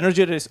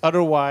energy that is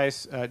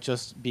otherwise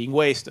just being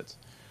wasted.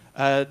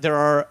 There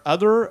are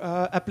other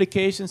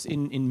applications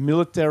in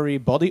military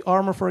body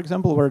armor, for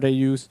example, where they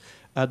use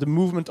the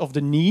movement of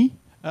the knee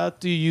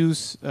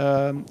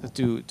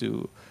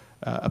to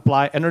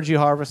apply energy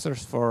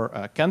harvesters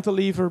for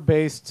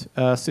cantilever-based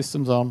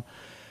systems on.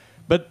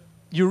 But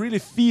you really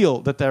feel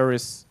that there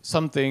is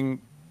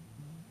something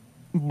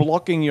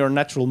blocking your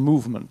natural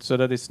movement, so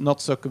that it's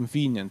not so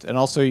convenient. And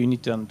also you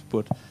need to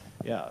put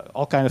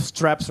all kind of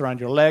straps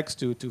around your legs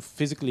to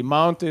physically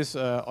mount this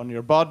on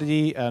your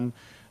body. And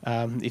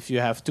if you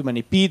have too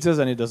many pizzas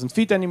and it doesn't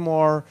fit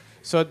anymore.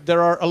 So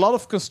there are a lot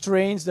of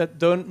constraints that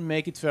don't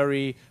make it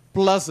very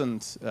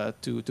pleasant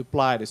to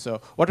apply this.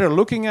 So what they're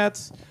looking at,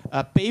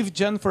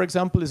 PaveGen, for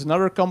example, is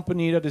another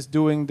company that is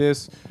doing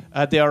this.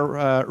 They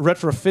are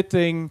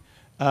retrofitting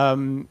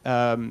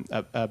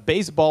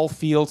baseball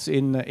fields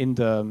in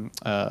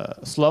the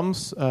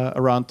slums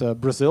around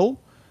Brazil,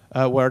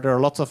 where there are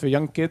lots of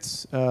young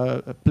kids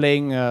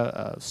playing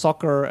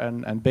soccer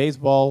and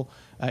baseball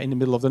in the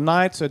middle of the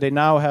night. So they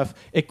now have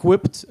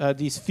equipped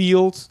these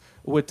fields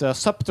with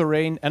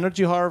subterranean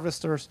energy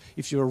harvesters.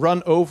 If you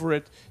run over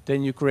it,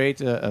 then you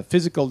create a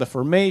physical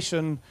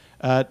deformation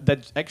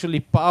that actually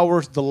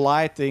powers the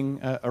lighting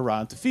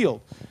around the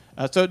field.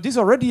 So this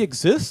already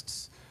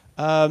exists.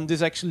 This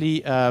is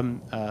actually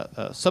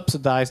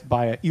subsidized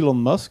by Elon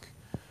Musk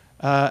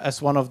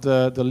as one of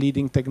the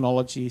leading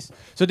technologies.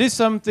 So this is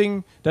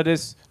something that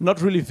is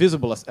not really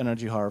visible as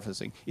energy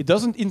harvesting. It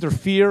doesn't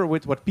interfere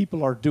with what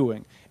people are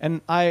doing.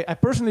 And I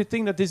personally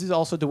think that this is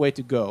also the way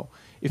to go.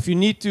 If you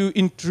need to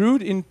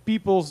intrude in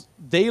people's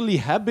daily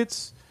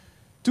habits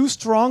too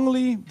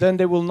strongly, then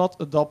they will not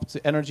adopt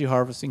the energy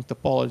harvesting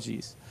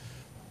topologies.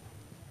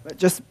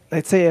 Just,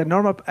 let's say, a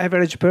normal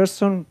average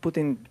person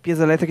putting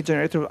piezoelectric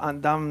generator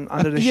down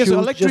under the shoe.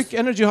 Piezoelectric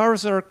energy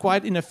harvesters are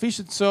quite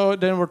inefficient, so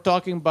then we're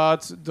talking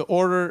about the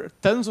order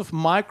tens of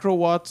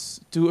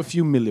microwatts to a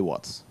few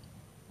milliwatts.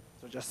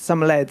 So just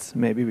some LEDs,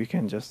 maybe we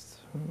can just...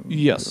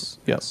 Yes.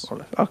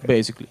 Okay.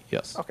 Basically,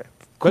 yes. Okay.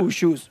 Cool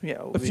shoes.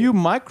 Yeah. A few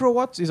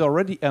microwatts is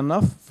already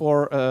enough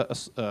for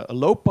a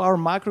low-power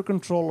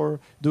microcontroller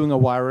doing a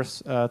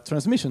wireless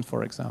transmission,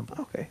 for example.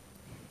 Okay.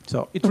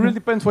 So it really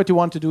depends what you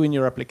want to do in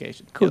your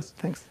application. Cool, yes.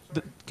 Thanks.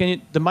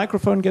 Can the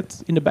microphone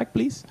get in the back,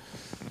 please?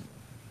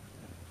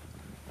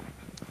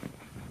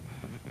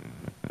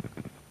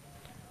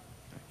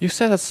 You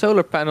said that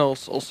solar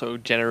panels also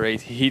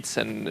generate heat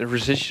and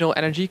residual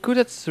energy. Could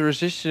that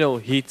residual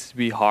heat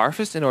be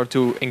harvested in order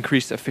to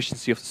increase the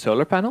efficiency of the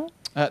solar panel?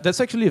 That's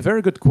actually a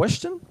very good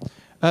question.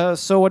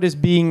 So what is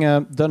being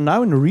done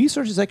now in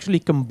research is actually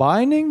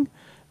combining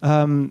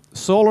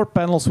solar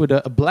panels with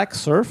a black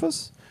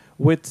surface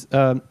with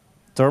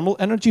thermal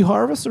energy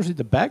harvesters in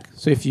the back.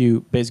 So if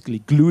you basically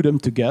glue them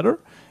together,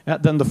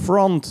 then the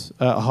front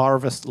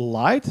harvests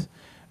light.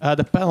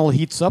 The panel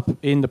heats up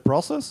in the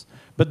process.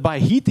 But by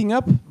heating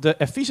up, the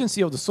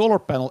efficiency of the solar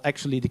panel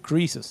actually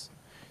decreases.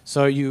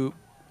 So you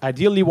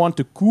ideally want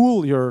to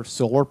cool your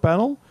solar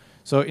panel.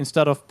 So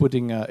instead of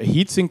putting a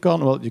heatsink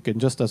on, well, you can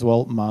just as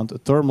well mount a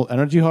thermal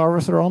energy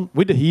harvester on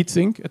with a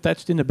heatsink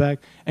attached in the back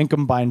and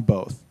combine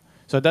both.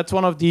 So that's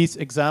one of these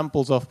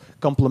examples of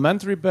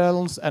complementary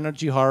balance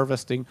energy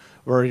harvesting,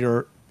 where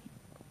you're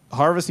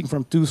harvesting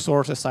from two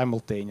sources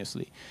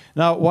simultaneously.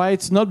 Now, why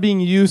it's not being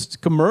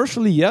used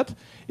commercially yet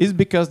is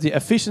because the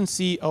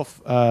efficiency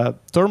of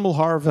thermal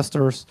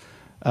harvesters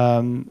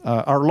are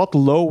a lot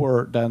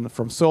lower than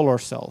from solar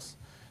cells.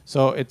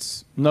 So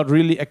it's not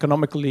really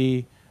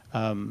economically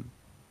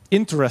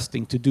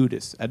interesting to do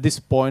this at this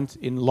point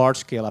in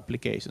large-scale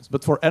applications.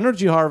 But for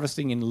energy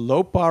harvesting in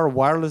low-power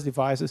wireless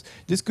devices,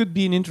 this could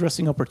be an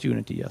interesting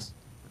opportunity, yes.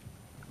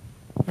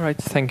 All right,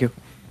 thank you.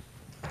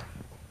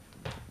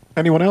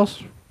 Anyone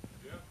else?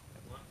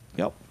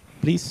 Yep,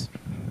 please.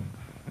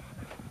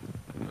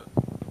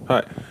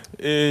 Hi.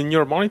 In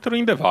your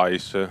monitoring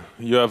device,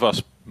 you have a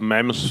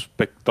MEMS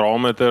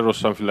spectrometer or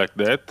something like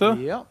that.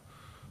 Yeah.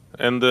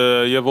 And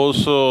you have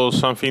also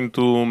something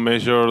to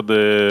measure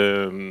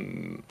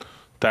the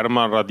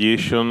thermal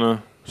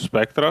radiation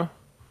spectra?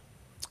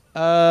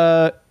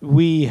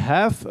 We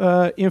have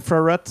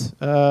infrared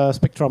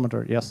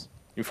spectrometer, yes.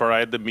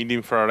 Infrared,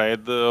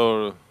 mid-infrared,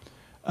 or?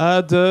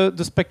 The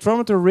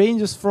spectrometer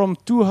ranges from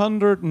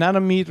 200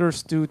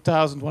 nanometers to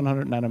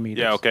 1,100 nanometers.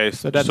 Yeah, okay.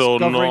 So that's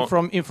covering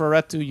from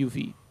infrared to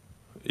UV.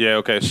 Yeah,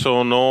 okay.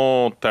 So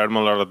no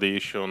thermal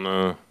radiation.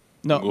 No,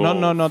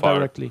 not far.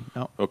 directly.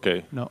 No.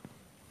 Okay. No.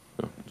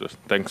 Just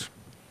thanks.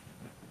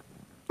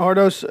 Are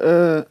those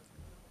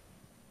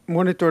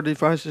monitor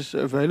devices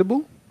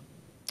available?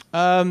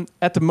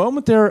 At the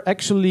moment,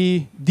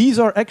 these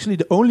are actually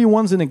the only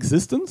ones in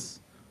existence.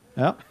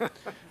 Yeah.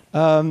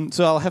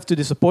 So I'll have to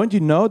disappoint you.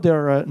 No,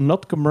 they're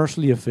not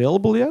commercially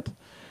available yet.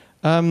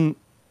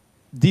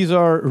 These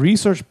are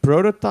research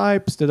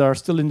prototypes that are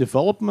still in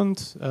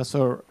development.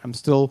 So I'm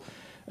still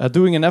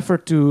doing an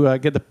effort to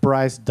get the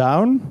price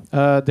down.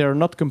 They're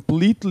not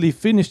completely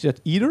finished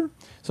yet either.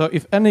 So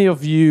if any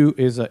of you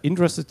is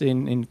interested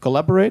in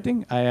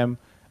collaborating, I am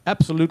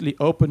absolutely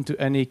open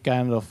to any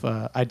kind of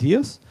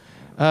ideas.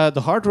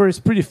 The hardware is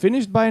pretty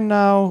finished by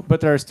now,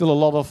 but there is still a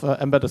lot of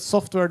embedded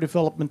software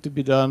development to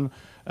be done.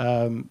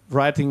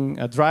 Writing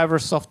driver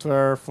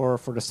software for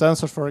the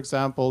sensors, for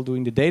example,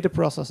 doing the data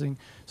processing.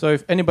 So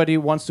if anybody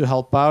wants to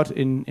help out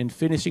in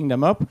finishing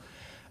them up,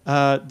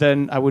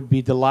 then I would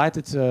be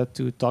delighted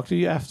to talk to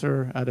you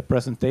after the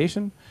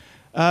presentation.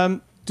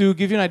 To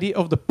give you an idea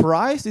of the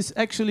price, it's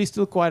actually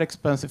still quite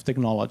expensive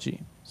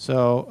technology.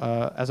 So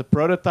as a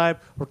prototype,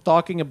 we're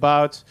talking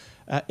about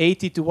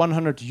 80 to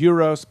 100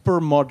 euros per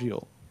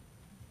module.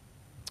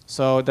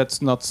 So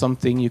that's not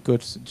something you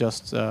could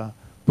just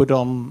put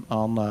on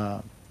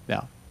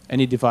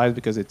any device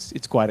because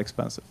it's quite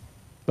expensive.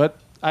 But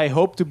I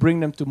hope to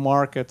bring them to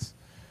market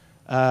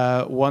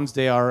once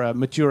they are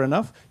mature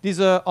enough. These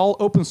are all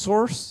open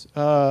source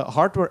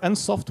hardware and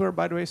software,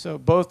 by the way. So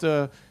both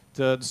the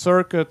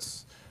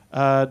circuits,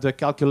 the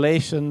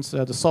calculations,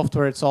 the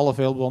software, it's all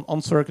available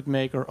on Circuit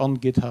Maker, on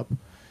GitHub.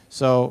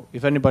 So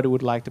if anybody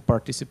would like to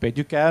participate,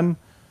 you can.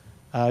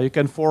 You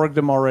can fork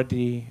them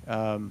already.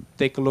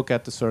 Take a look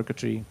at the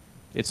circuitry.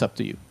 It's up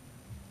to you.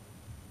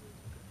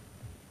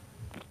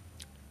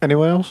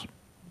 Anyone else?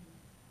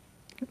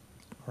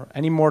 Or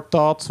any more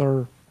thoughts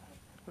or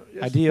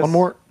ideas? One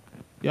more.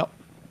 Yep.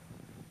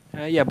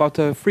 Yeah, about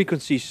the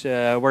frequencies,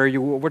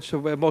 what's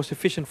the most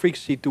efficient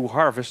frequency to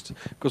harvest?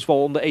 Because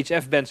well, on the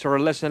HF bands there are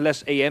less and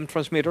less AM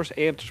transmitters.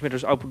 AM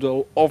transmitters output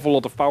an awful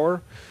lot of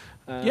power.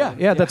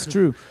 Yeah, that's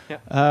true.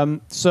 Yeah.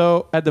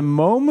 So at the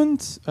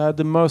moment,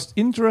 the most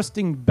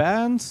interesting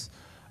bands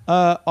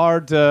are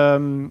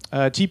the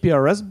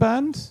GPRS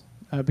band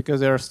because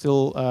they are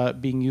still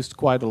being used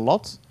quite a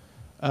lot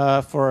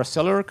for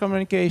cellular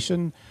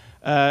communication,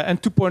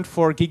 and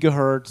 2.4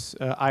 gigahertz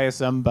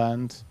ISM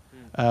band,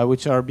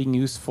 which are being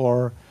used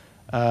for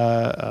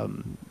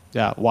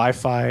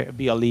Wi-Fi,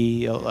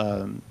 BLE,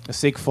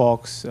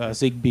 Sigfox,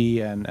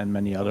 Zigbee, and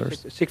many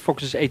others.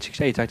 Sigfox is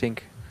 868, I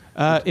think.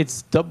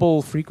 It's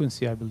double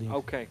frequency, I believe.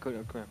 Okay,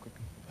 good.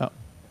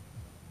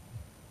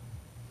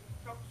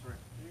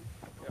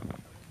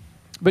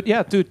 But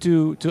yeah,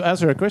 to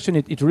answer your question,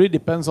 it really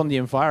depends on the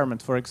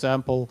environment. For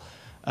example,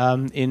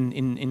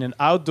 in an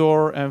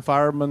outdoor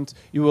environment,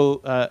 you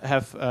will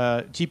have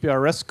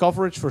GPRS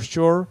coverage for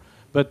sure.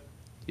 But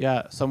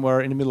yeah,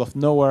 somewhere in the middle of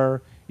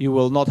nowhere, you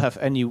will not have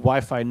any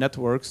Wi-Fi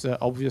networks,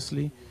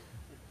 obviously.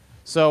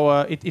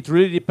 So it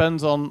really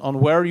depends on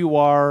where you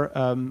are,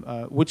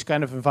 which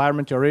kind of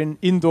environment you're in,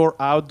 indoor,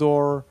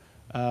 outdoor,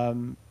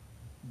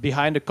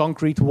 behind a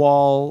concrete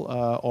wall,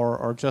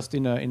 or just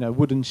in a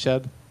wooden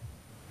shed.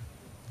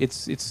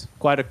 It's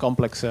quite a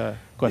complex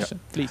question.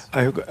 Yeah. Please.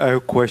 I have a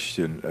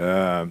question.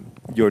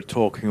 You're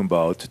talking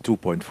about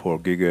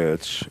 2.4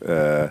 gigahertz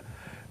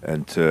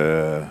and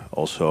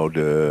also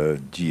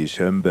the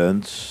GSM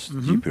bands,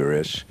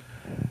 GPRS.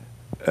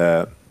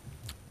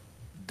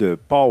 The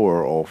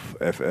power of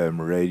FM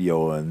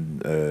radio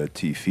and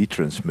TV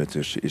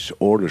transmitters is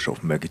orders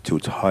of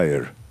magnitude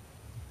higher.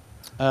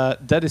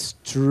 That is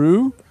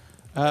true,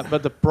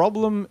 but the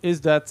problem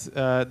is that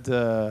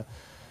the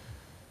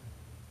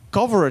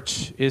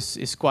coverage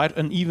is quite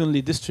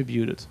unevenly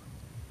distributed.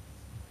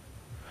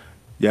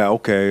 Yeah,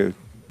 okay,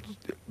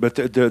 but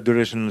there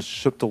is a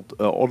subtle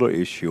other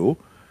issue.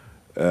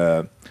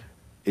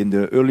 In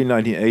the early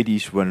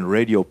 1980s, when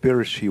radio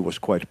piracy was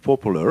quite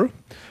popular,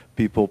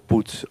 people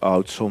put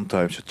out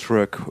sometimes a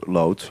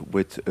truckload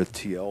with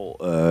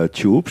TL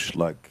tubes,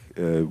 like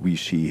we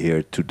see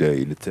here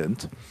today in the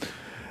tent.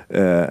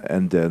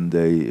 And then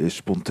they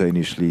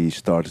spontaneously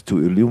started to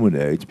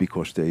illuminate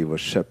because they were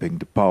sapping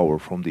the power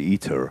from the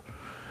ether.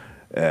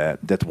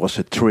 That was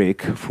a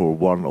trick for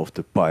one of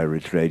the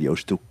pirate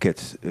radios to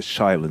get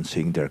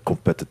silencing their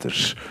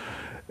competitors.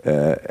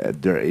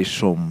 There is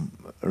some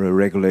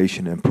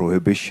regulation and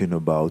prohibition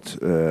about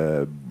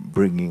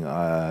bringing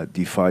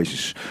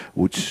devices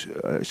which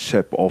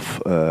sap off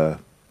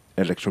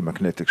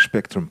electromagnetic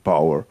spectrum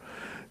power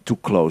too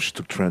close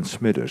to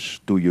transmitters.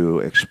 Do you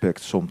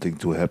expect something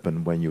to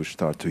happen when you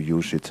start to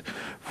use it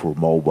for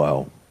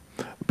mobile?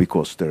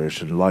 Because there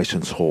is a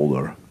license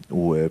holder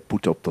who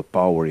put up the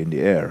power in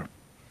the air.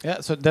 Yeah,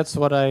 so that's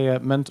what I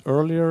meant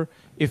earlier.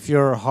 If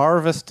you're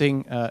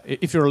harvesting,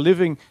 if you're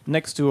living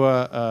next to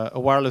a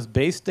wireless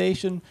base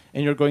station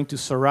and you're going to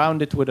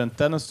surround it with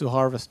antennas to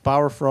harvest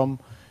power from,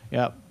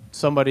 yeah,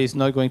 somebody is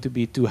not going to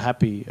be too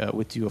happy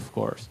with you, of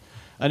course.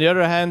 On the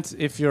other hand,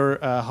 if you're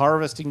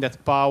harvesting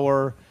that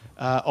power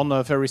on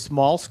a very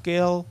small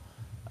scale,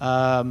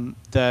 then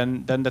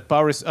that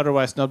power is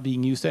otherwise not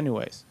being used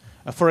anyways.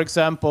 For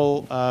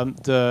example,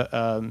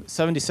 the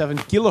 77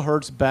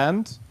 kilohertz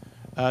band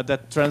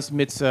that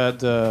transmits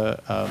the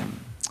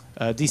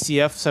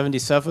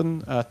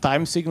DCF-77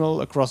 time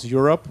signal across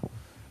Europe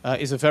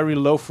is a very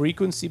low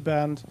frequency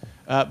band,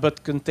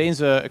 but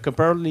contains a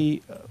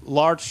comparatively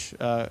large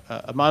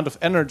amount of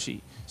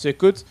energy. So you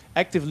could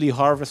actively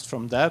harvest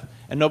from that,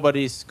 and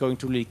nobody's going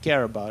to really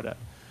care about it.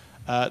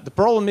 The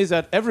problem is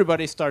that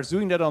everybody starts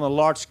doing that on a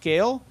large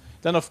scale.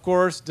 Then, of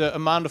course, the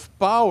amount of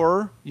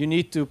power you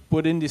need to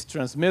put in these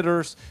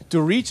transmitters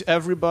to reach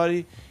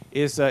everybody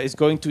is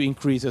going to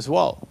increase as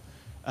well.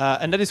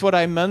 And that is what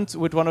I meant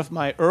with one of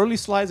my early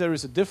slides. There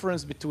is a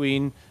difference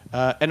between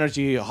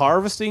energy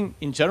harvesting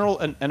in general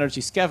and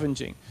energy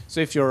scavenging. So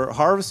if you're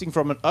harvesting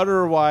from an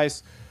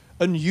otherwise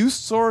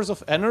unused source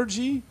of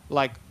energy,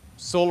 like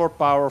solar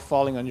power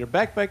falling on your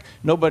backpack,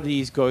 nobody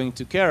is going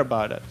to care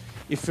about it.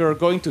 If you're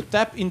going to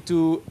tap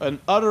into an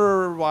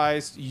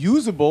otherwise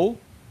usable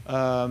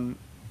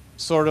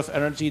sort of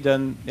energy,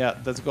 then yeah,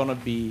 that's going to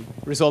be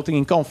resulting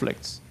in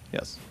conflicts.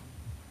 Yes.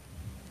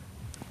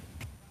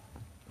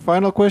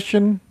 Final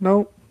question?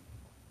 No?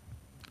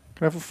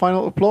 Can I have a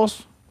final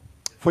applause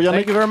for Yannick?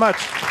 Thank you very much.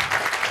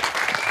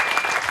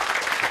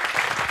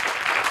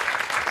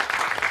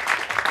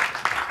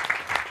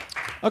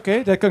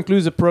 Okay, that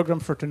concludes the program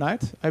for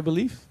tonight, I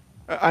believe.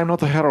 I'm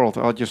not a herald.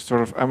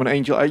 I'm an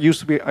angel.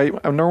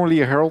 I'm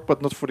normally a herald,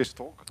 but not for this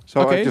talk.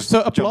 So okay, I just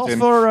so applause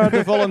for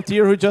the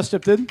volunteer who just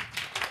stepped in.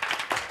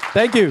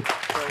 Thank you.